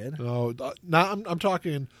 Yeah, we did. No, I'm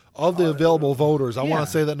talking of the available voters. I want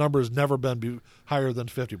to say that number has never been higher than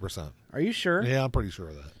 50%. Are you sure? Yeah, I'm pretty sure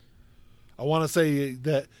of that. I want to say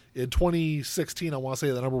that in 2016, I want to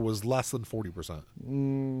say the number was less than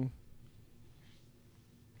 40%.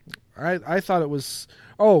 I thought it was.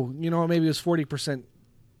 Oh, maybe it was 40%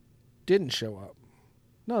 didn't show up.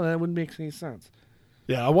 No, that wouldn't make any sense.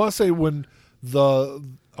 Yeah, I want to say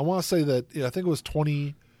that I think it was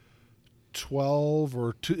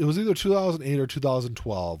 2012 it was either 2008 or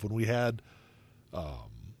 2012 when we had, a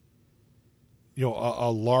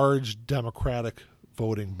large Democratic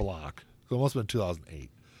voting bloc. So it must have been 2008.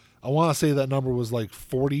 I want to say that number was like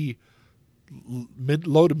 40,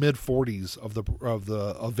 low to mid 40s of the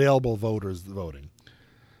available voters voting.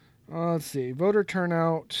 Let's see, voter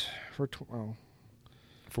turnout for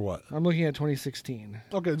For what? I'm looking at 2016.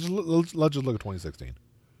 Okay, let's just look at 2016.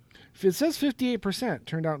 It says 58%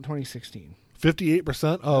 turned out in 2016.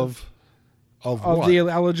 58% of what? The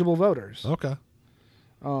eligible voters. Okay.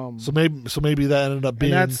 So maybe that ended up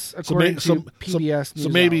being, and that's according to PBS News. So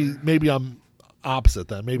maybe I'm opposite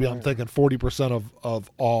then. Maybe I'm thinking 40% of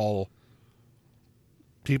all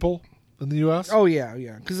people in the U.S. Oh yeah,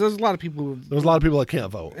 because there's a lot of people. There's a lot of people that can't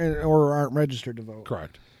vote or aren't registered to vote.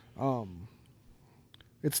 Correct.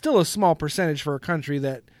 It's still a small percentage for a country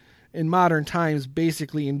that, in modern times,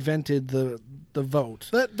 basically invented the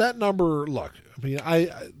vote. That number. Look, I mean,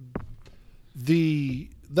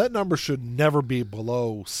 that number should never be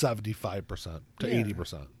below 75% to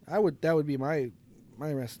 80%. That would be my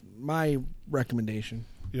recommendation.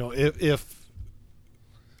 If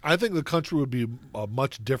I think the country would be a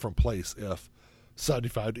much different place if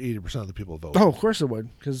 75 to 80% of the people vote. Oh, of course it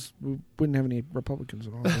would, because we wouldn't have any Republicans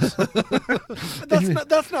in office.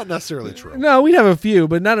 That's not necessarily true. No, we'd have a few,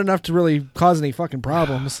 but not enough to really cause any fucking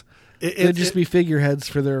problems. They'd just be figureheads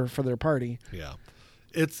for their party. Yeah,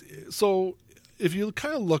 it's so. If you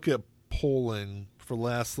kind of look at polling for the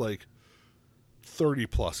last 30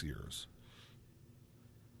 plus years,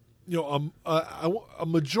 a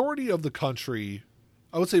majority of the country,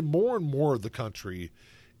 I would say more and more of the country,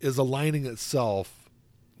 is aligning itself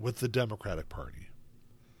with the Democratic Party.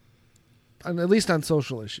 And at least on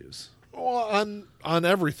social issues. Well, on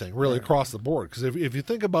everything, really, across the board. Because if you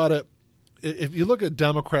think about it, if you look at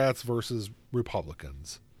Democrats versus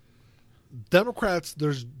Republicans, Democrats,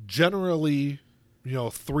 there's generally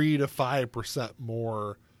 3 to 5%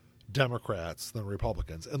 more Democrats than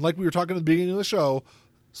Republicans. And like we were talking at the beginning of the show,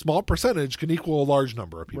 small percentage can equal a large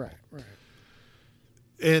number of people. Right.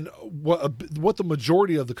 And what the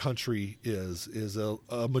majority of the country is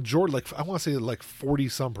a majority, I want to say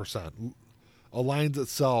 40-some% aligns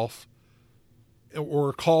itself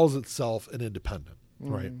or calls itself an independent,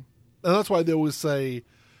 right? And that's why they always say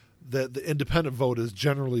that the independent vote is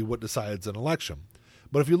generally what decides an election.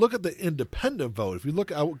 But if you look at the independent vote, if you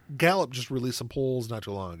look at Gallup just released some polls not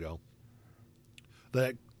too long ago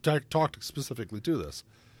that talked specifically to this,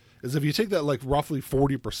 is if you take that roughly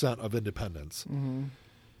 40% of independents,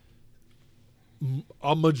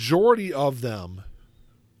 a majority of them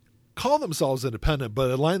call themselves independent,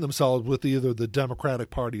 but align themselves with either the Democratic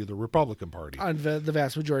Party or the Republican Party on the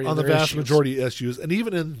vast majority on of the vast majority of issues. And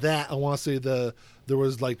even in that, I want to say there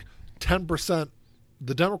was 10%.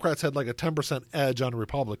 The Democrats had a 10% edge on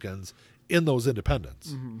Republicans in those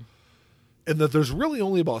independents, and that there's really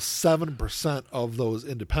only about 7% of those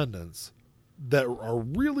independents that are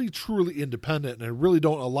really truly independent and really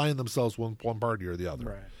don't align themselves with one party or the other.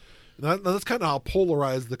 Right. And that's kind of how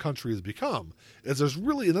polarized the country has become. And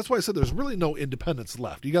that's why I said there's really no independents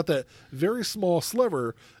left. You got that very small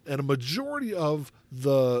sliver, and a majority of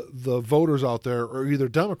the voters out there are either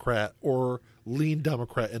Democrat or lean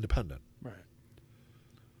Democrat independent. Right.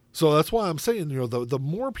 So that's why I'm saying, the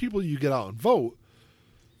more people you get out and vote,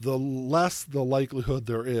 the less the likelihood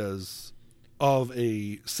there is of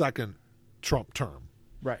a second Trump term.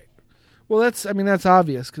 Right. Well, that's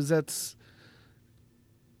obvious, because that's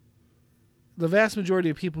the vast majority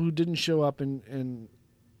of people who didn't show up in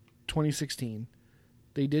 2016.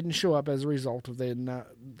 They didn't show up as a result of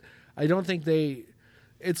I don't think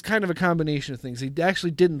it's kind of a combination of things. They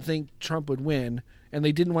actually didn't think Trump would win, and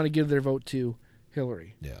they didn't want to give their vote to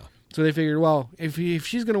Hillary. Yeah. So they figured, well, if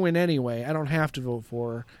she's going to win anyway, I don't have to vote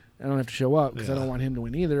for her. I don't have to show up because I don't want him to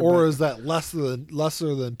win either. Or is that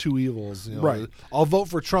lesser than two evils? Right. I'll vote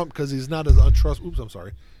for Trump because he's not as untrustworthy. Oops, I'm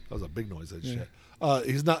sorry. That was a big noise. Shit.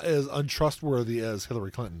 He's not as untrustworthy as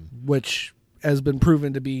Hillary Clinton, which has been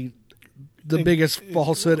proven to be the biggest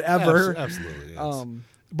falsehood ever. Absolutely. Yes.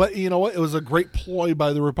 But you know what? It was a great ploy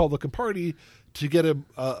by the Republican Party to get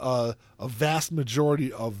a vast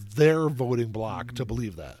majority of their voting bloc to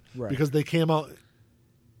believe that, because they came out,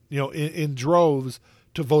 in droves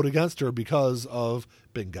to vote against her because of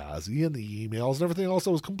Benghazi and the emails and everything else.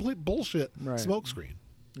 That was complete bullshit, smokescreen.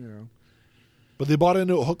 But they bought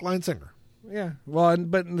into a hook, line, sinker. Yeah. Well,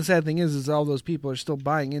 but the sad thing is all those people are still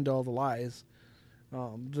buying into all the lies.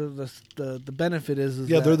 The benefit is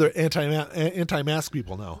they're the anti-mask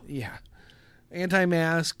people now. Yeah.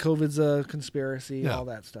 Anti-mask, COVID's a conspiracy, all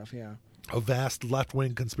that stuff, yeah. A vast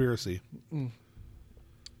left-wing conspiracy.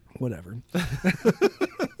 Whatever.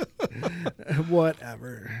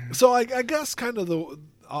 Whatever. So I guess kind of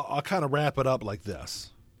I'll kind of wrap it up like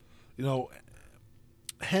this.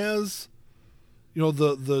 Has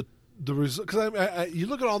the result, because you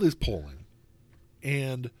look at all these polling,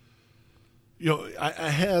 and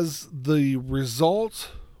has the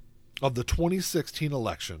result of the 2016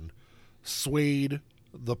 election swayed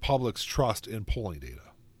the public's trust in polling data?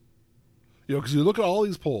 Because you look at all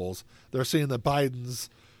these polls, they're saying that Biden's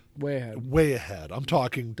way ahead. I'm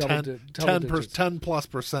talking 10 plus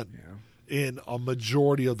percent in a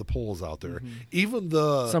majority of the polls out there. Mm-hmm. Even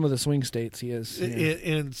some of the swing states he is.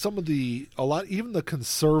 And some of even the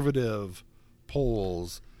conservative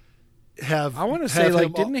polls have, I want to say,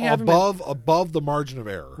 like, didn't they have above the margin of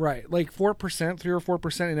error. Right. Like 4%, 3 or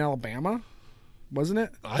 4% in Alabama. Wasn't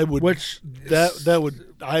it? I don't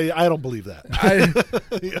believe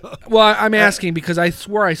that. Well, I'm asking because I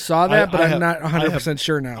swore I saw that, but I'm not 100%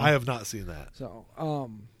 sure now. I have not seen that. So,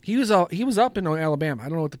 he was up in Alabama. I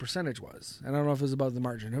don't know what the percentage was, and I don't know if it was above the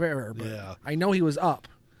margin of error. But I know he was up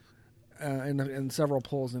in several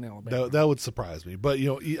polls in Alabama. That would surprise me. But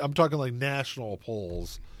I'm talking like national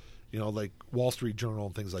polls, like Wall Street Journal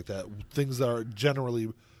and things like that. Things that are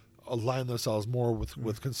generally align themselves more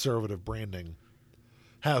with conservative branding.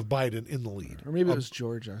 Have Biden in the lead. Or maybe it was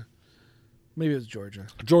Georgia.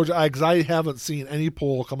 Georgia, because I haven't seen any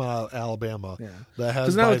poll come out of Alabama that has.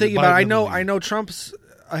 Because now I'm thinking about it, I know Trump's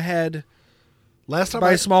ahead last time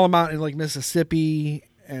by a small amount in like Mississippi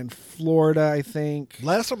and Florida, I think.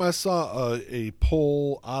 Last time I saw a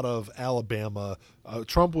poll out of Alabama,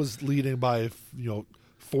 Trump was leading by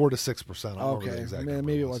 4 to 6%. Okay,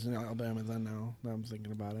 maybe it wasn't Alabama then. Now I'm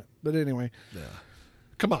thinking about it, but anyway. Yeah.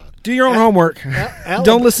 Come on. Do your own homework.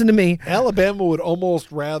 Don't listen to me. Alabama would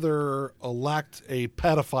almost rather elect a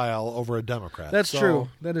pedophile over a Democrat. That's true.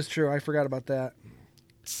 That is true. I forgot about that.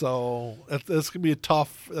 So that's gonna be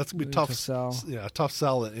tough sell. Yeah, a tough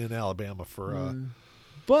sell in Alabama for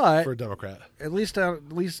a Democrat. At least Joe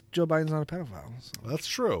Biden's not a pedophile. So. That's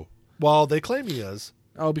true. Well, they claim he is.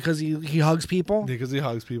 Oh, because he hugs people? Because he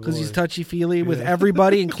hugs people. Because he's touchy-feely with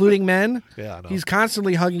everybody, including men? Yeah, I know. He's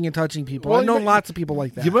constantly hugging and touching people. I've known lots of people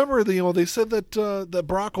like that. You remember, they said that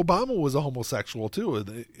Barack Obama was a homosexual, too,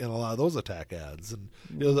 in a lot of those attack ads. And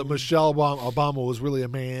that Michelle Obama was really a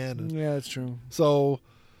man. Yeah, that's true. So,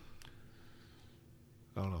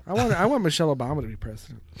 I don't know. I want Michelle Obama to be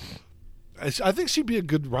president. I think she'd be a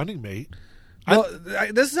good running mate. Well,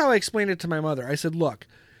 this is how I explained it to my mother. I said, look,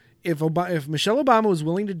 if Michelle Obama was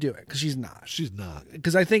willing to do it, because she's not. She's not.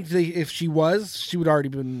 Because I think if she was, she would already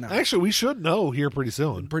be not. Actually, we should know here pretty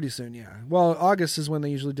soon. Pretty soon, yeah. Well, August is when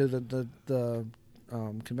they usually do the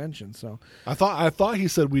convention. So I thought he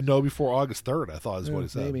said we'd know before August 3rd. I thought is what he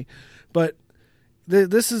said. Maybe, but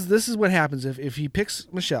this is what happens if he picks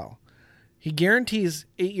Michelle. He guarantees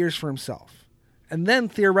 8 years for himself. And then,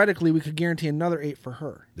 theoretically, we could guarantee another 8 for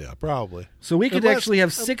her. Yeah, probably. So we could actually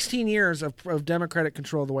have 16 years of Democratic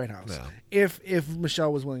control of the White House if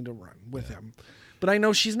Michelle was willing to run with him. But I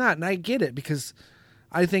know she's not, and I get it, because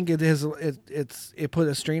I think it put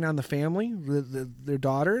a strain on the family, their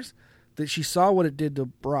daughters, that she saw what it did to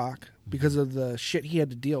Brock because of the shit he had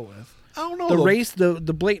to deal with. I don't know.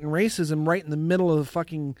 The blatant racism right in the middle of the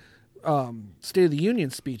fucking State of the Union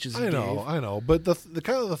speeches. I know. But the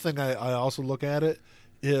kind of the thing I also look at it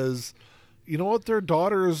is, what, their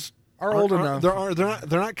daughters are old enough.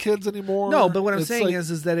 They're not kids anymore. No, but what I'm saying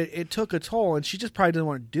is that it took a toll, and she just probably didn't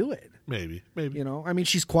want to do it. Maybe. I mean,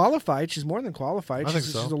 she's qualified. She's more than qualified. I think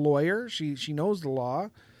so. She's a lawyer. She knows the law.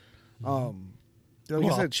 Like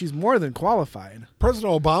I said, she's more than qualified.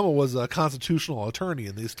 President Obama was a constitutional attorney,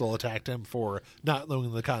 and they still attacked him for not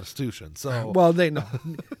knowing the Constitution. So, well, they know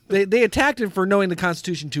they attacked him for knowing the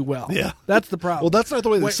Constitution too well. Yeah, that's the problem. Well, that's not the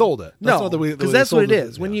way they sold it. That's because that's what it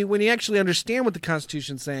is. When you actually understand what the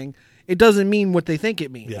Constitution's saying, it doesn't mean what they think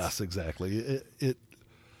it means. Yes, exactly. It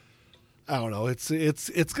I don't know. It's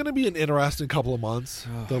going to be an interesting couple of months.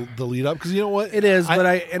 The lead up, because you know what it is. But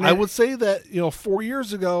I would say that 4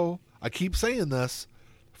 years ago. I keep saying this.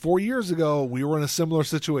 4 years ago, we were in a similar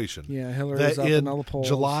situation. Yeah, Hillary was up in all the polls.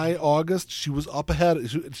 July, August, she was up ahead.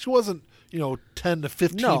 She wasn't, 10 to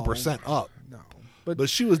 15% up. No, but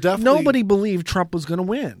she was definitely. Nobody believed Trump was going to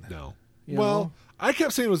win. No. Well, I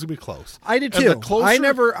kept saying it was going to be close. I did too.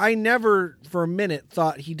 I never for a minute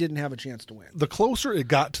thought he didn't have a chance to win. The closer it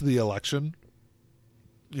got to the election,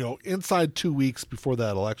 inside 2 weeks before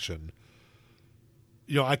that election.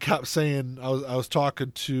 I kept saying I was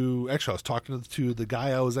talking to the guy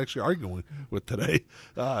I was actually arguing with today.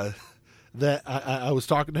 That I was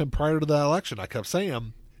talking to him prior to the election. I kept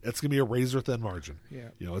saying it's going to be a razor thin margin. Yeah,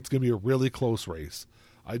 it's going to be a really close race.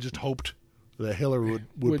 I just hoped that Hillary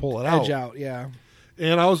would pull it out. Edge out, yeah.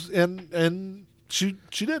 And I was and she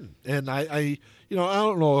didn't. And I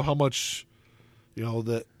don't know how much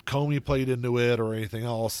that Comey played into it or anything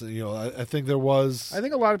else. I think there was. I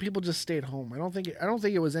think a lot of people just stayed home. I don't think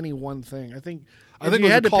it was any one thing. I think it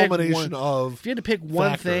was a culmination of. If you had to pick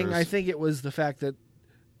one factors. thing, I think it was the fact that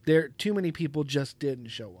too many people just didn't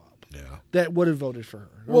show up. Yeah, that would have voted for her.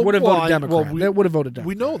 Or would have voted Democrat. That would have voted Democrat.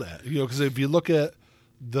 We know that because if you look at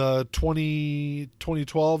the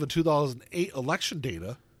 2012 and 2008 election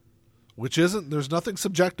data, which there's nothing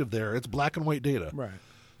subjective there. It's black and white data. Right.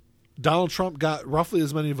 Donald Trump got roughly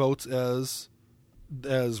as many votes as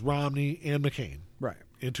Romney and McCain. Right.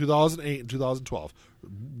 In 2008 and 2012,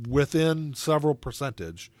 within several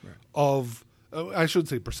percentage of, I shouldn't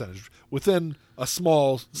say percentage, within a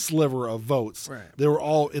small sliver of votes. Right. They were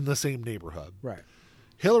all in the same neighborhood. Right.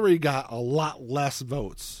 Hillary got a lot less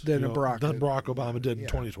votes than Barack Obama did in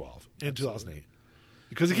 2012 and 2008.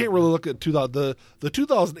 Because you can't really look at the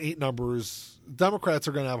 2008 numbers. Democrats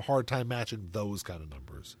are going to have a hard time matching those kind of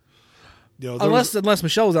numbers. Unless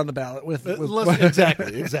Michelle was on the ballot with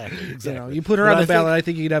exactly. You put her on the ballot, I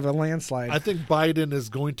think you'd have a landslide. I think Biden is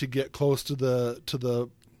going to get close to the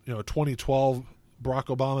 2012 Barack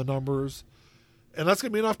Obama numbers, and that's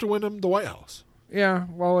going to be enough to win him the White House. Yeah,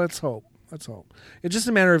 well, let's hope. It's just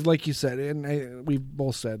a matter of, like you said, and we've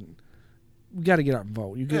both said, we got to get out and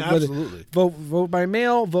vote. Absolutely. Vote by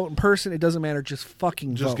mail, vote in person. It doesn't matter. Just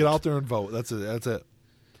fucking vote. Just get out there and vote. That's it.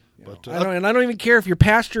 But I don't even care if your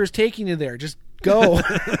pastor is taking you there. Just go.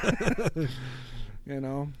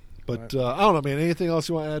 But I don't know, man. Anything else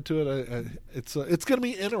you want to add to it? It's going to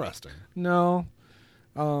be interesting. No.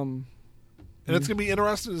 And it's going to be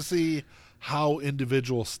interesting to see how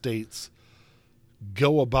individual states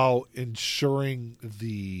go about ensuring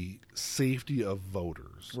the safety of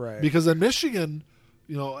voters. Right. Because in Michigan,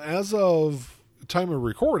 as of time of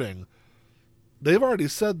recording, they've already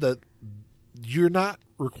said that you're not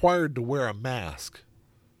required to wear a mask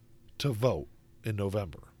to vote in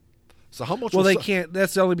November. So how much? Well, they can't.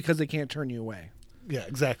 That's only because they can't turn you away. Yeah,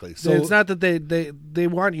 exactly. So it's not that they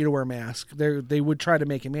want you to wear a mask. They would try to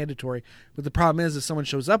make it mandatory, but the problem is if someone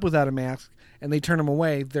shows up without a mask and they turn them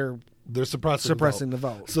away, they're suppressing the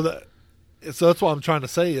vote. So that's what I'm trying to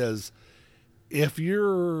say is, if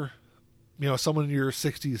you're, someone in your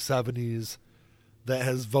 60s, 70s that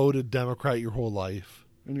has voted Democrat your whole life,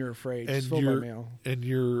 and you're afraid, and just vote by mail.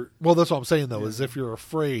 Well, that's what I'm saying though, is if you're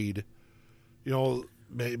afraid,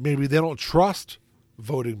 maybe they don't trust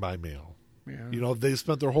voting by mail. Yeah. They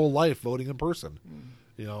spent their whole life voting in person.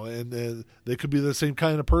 And they could be the same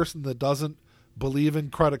kind of person that doesn't believe in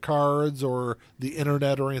credit cards or the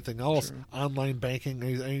internet or anything else, online banking,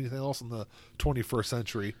 anything else in the 21st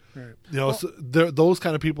century. Right. So those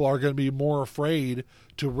kind of people are going to be more afraid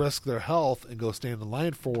to risk their health and go stand in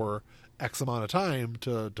line for X amount of time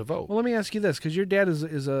to vote. Well, let me ask you this, because your dad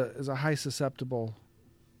is a high susceptible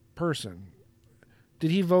person. Did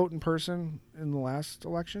he vote in person in the last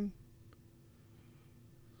election?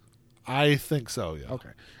 I think so. Yeah. Okay.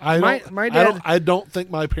 My dad. I don't think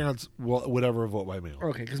my parents would ever vote by mail.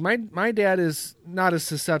 Okay, because my dad is not as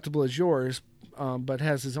susceptible as yours, but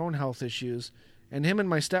has his own health issues, and him and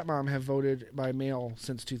my stepmom have voted by mail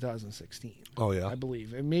since 2016. Oh yeah, I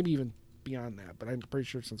believe, and maybe even beyond that, but I'm pretty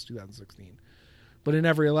sure since 2016. But in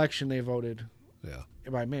every election, they voted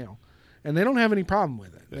by mail, and they don't have any problem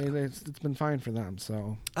with it. Yeah. It's been fine for them.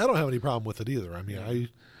 So I don't have any problem with it either. I mean,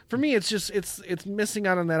 For me, it's just it's missing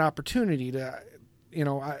out on that opportunity to,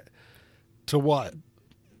 to what?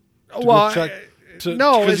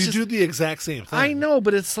 No, because you do the exact same thing. I know,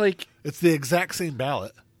 but it's like it's the exact same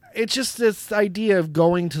ballot. It's just this idea of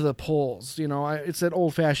going to the polls. It's an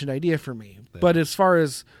old-fashioned idea for me. Yeah. But as far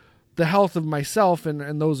as the health of myself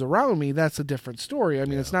and those around me, that's a different story. I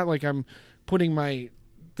mean, it's not like I'm putting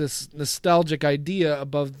this nostalgic idea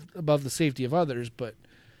above the safety of others, but.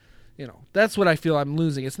 That's what I feel I'm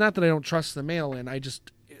losing. It's not that I don't trust the mail-in.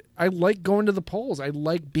 I like going to the polls. I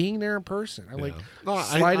like being there in person. I like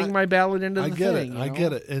sliding my ballot into the thing. I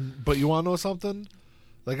get it. But you want to know something?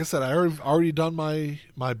 Like I said, I already done my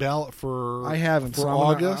ballot for. I haven't. For so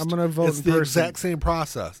August. I'm going to vote. It's the exact same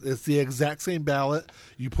process. It's the exact same ballot.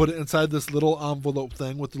 You put it inside this little envelope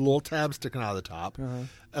thing with the little tab sticking out of the top,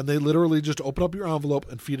 and they literally just open up your envelope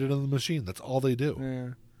and feed it in the machine. That's all they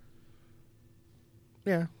do.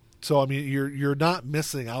 Yeah. So I mean, you're not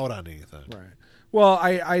missing out on anything, right? Well,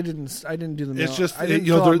 I didn't do the mail. It's just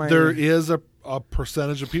there is a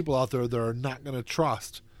percentage of people out there that are not going to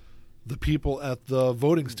trust the people at the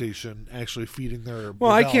voting station actually feeding their. Well,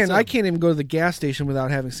 I can't even go to the gas station without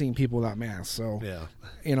having seen people without masks. So yeah,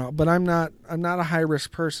 but I'm not a high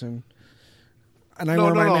risk person, and I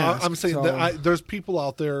wear my mask. I'm saying that there's people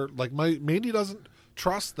out there like Mandy doesn't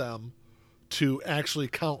trust them to actually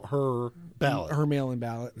count her ballot, her mail-in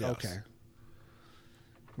ballot. Yes. Okay.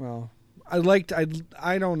 Well, I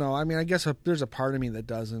don't know. I mean, I guess there's a part of me that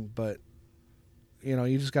doesn't, but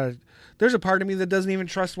you just gotta. There's a part of me that doesn't even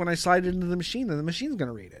trust when I slide it into the machine that the machine's going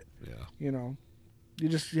to read it. Yeah. You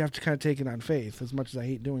have to kind of take it on faith. As much as I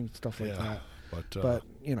hate doing stuff like that, but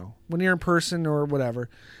when you're in person or whatever,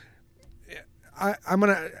 I'm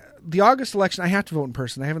gonna the August election. I have to vote in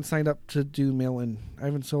person. I haven't signed up to do mail-in. I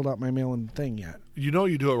haven't filled out my mail-in thing yet. You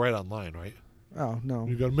do it right online, right? Oh no!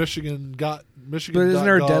 You go to Michigan. But isn't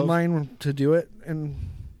there a deadline to do it? And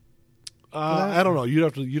I don't know. You'd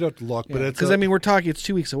have to look, but it's because we're talking. It's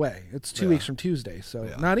 2 weeks away. It's 2 weeks from Tuesday, so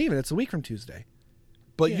not even. It's a week from Tuesday.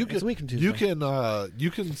 But it's a week from Tuesday. You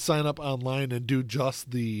can sign up online and do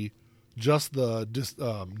just the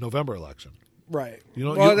November election. Right.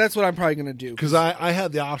 That's what I'm probably going to do. Because I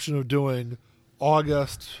had the option of doing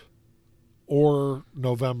August or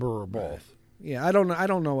November or both. Right. Yeah, I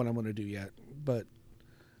don't know what I'm going to do yet. But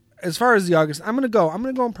as far as the August, I'm going to go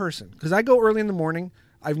in person because I go early in the morning.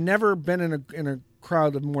 I've never been in a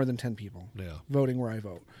crowd of more than 10 people voting where I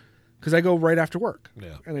vote because I go right after work.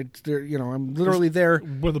 Yeah, and it's there. I'm literally there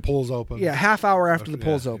when the polls open. Yeah, half hour after the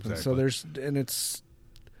polls open. Exactly. So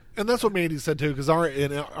and that's what Mandy said too because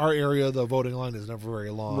in our area the voting line is never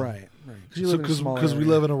very long. Right. Because we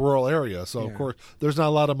live in a rural area, so of course there's not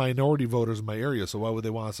a lot of minority voters in my area. So why would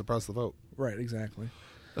they want to suppress the vote? Right. Exactly.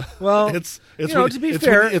 Well, to be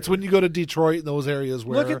fair, it's when you go to Detroit and those areas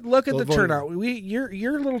where look at the turnout.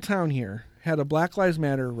 Your little town here had a Black Lives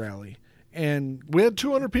Matter rally, and we had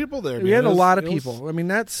 200 people there. We had a lot of people. I mean,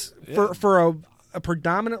 that's for a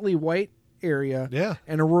predominantly white area,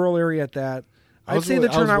 and a rural area at that. I'd say the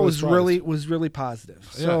turnout was really positive.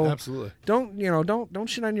 So absolutely. Don't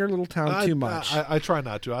shit on your little town too much. I try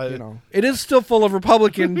not to. It is still full of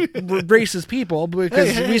Republican racist people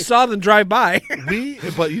because we saw them drive by.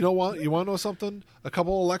 But you know what? You want to know something? A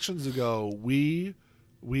couple elections ago, we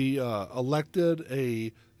elected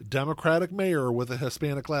a Democratic mayor with a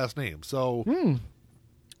Hispanic last name. So.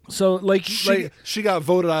 So she got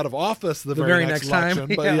voted out of office the very next election.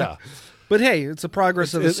 Time. But But hey, it's a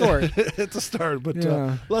progress of a sort. It's a start. But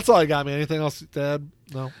that's all I got, man. Anything else to add?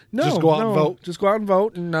 No. Just go out and vote. Just go out and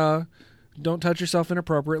vote, and don't touch yourself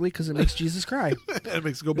inappropriately because it makes Jesus cry. It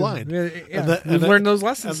makes you go blind. We've learned those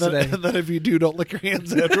lessons today. And then if you do, don't lick your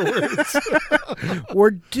hands afterwards.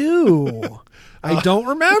 Or do. I don't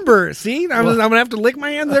remember. See, I'm going to have to lick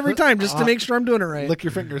my hands every time just to make sure I'm doing it right. Lick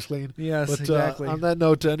your fingers clean. Yes, exactly. On that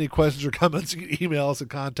note, any questions or comments, you can email us at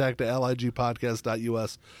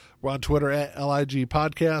contact@ligpodcast.us. We're on Twitter at LIG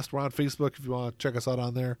Podcast. We're on Facebook if you want to check us out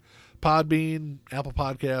on there. Podbean, Apple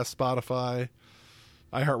Podcasts, Spotify,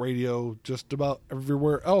 iHeartRadio, just about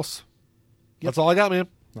everywhere else. Yep. That's all I got, man.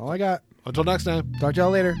 All I got. Until next time. Talk to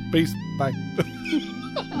y'all later. Peace. Bye.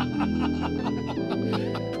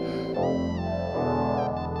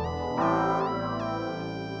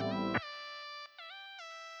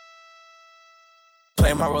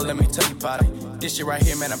 Play my role, let me tell you about it. This shit right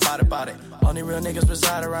here, man, I'm about it. Only real niggas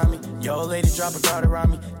reside around me. Yo, old lady, drop a guard around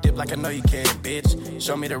me. Dip like I know you can, bitch.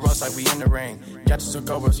 Show me the ropes like we in the ring. Got you some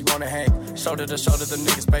GoPros, you wanna hang. Shoulder to shoulder, them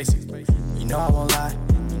niggas basic. You know I won't lie.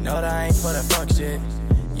 You know that I ain't for that fuck shit.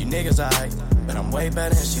 You niggas alright, but I'm way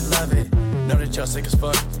better and she love it. Know that y'all sick as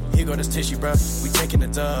fuck. Here go this tissue, bruh. We taking the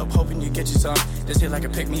dub, hoping you get you some. This hit like a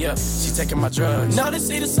pick me up. She taking my drugs. Know they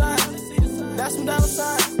see the sign. That's some dollar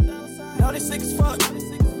signs. Know they sick as fuck.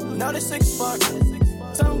 Know they sick as fuck.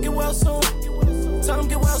 Tell them get well soon. Tell them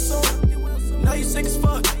get well soon. Know you sick as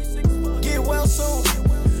fuck. Get well soon.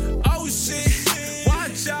 Oh shit.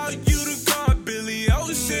 Watch out, you the god, Billy.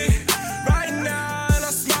 Oh shit. Right now, and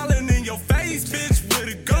I'm smiling in your face, bitch.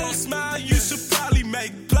 With a gold smile, you should probably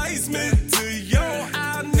make placement to your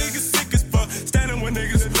eye. Niggas sick as fuck. Standing with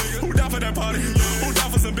niggas who down for that party. Who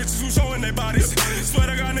down for some bitches who showing their bodies. Swear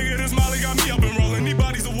to God, nigga, this Molly got me up and rolling. These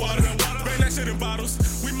bodies of water. Bring that shit in bottles.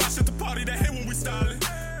 We mosh at the party. They hate when we stylin'.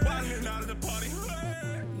 Wildin' out of the party.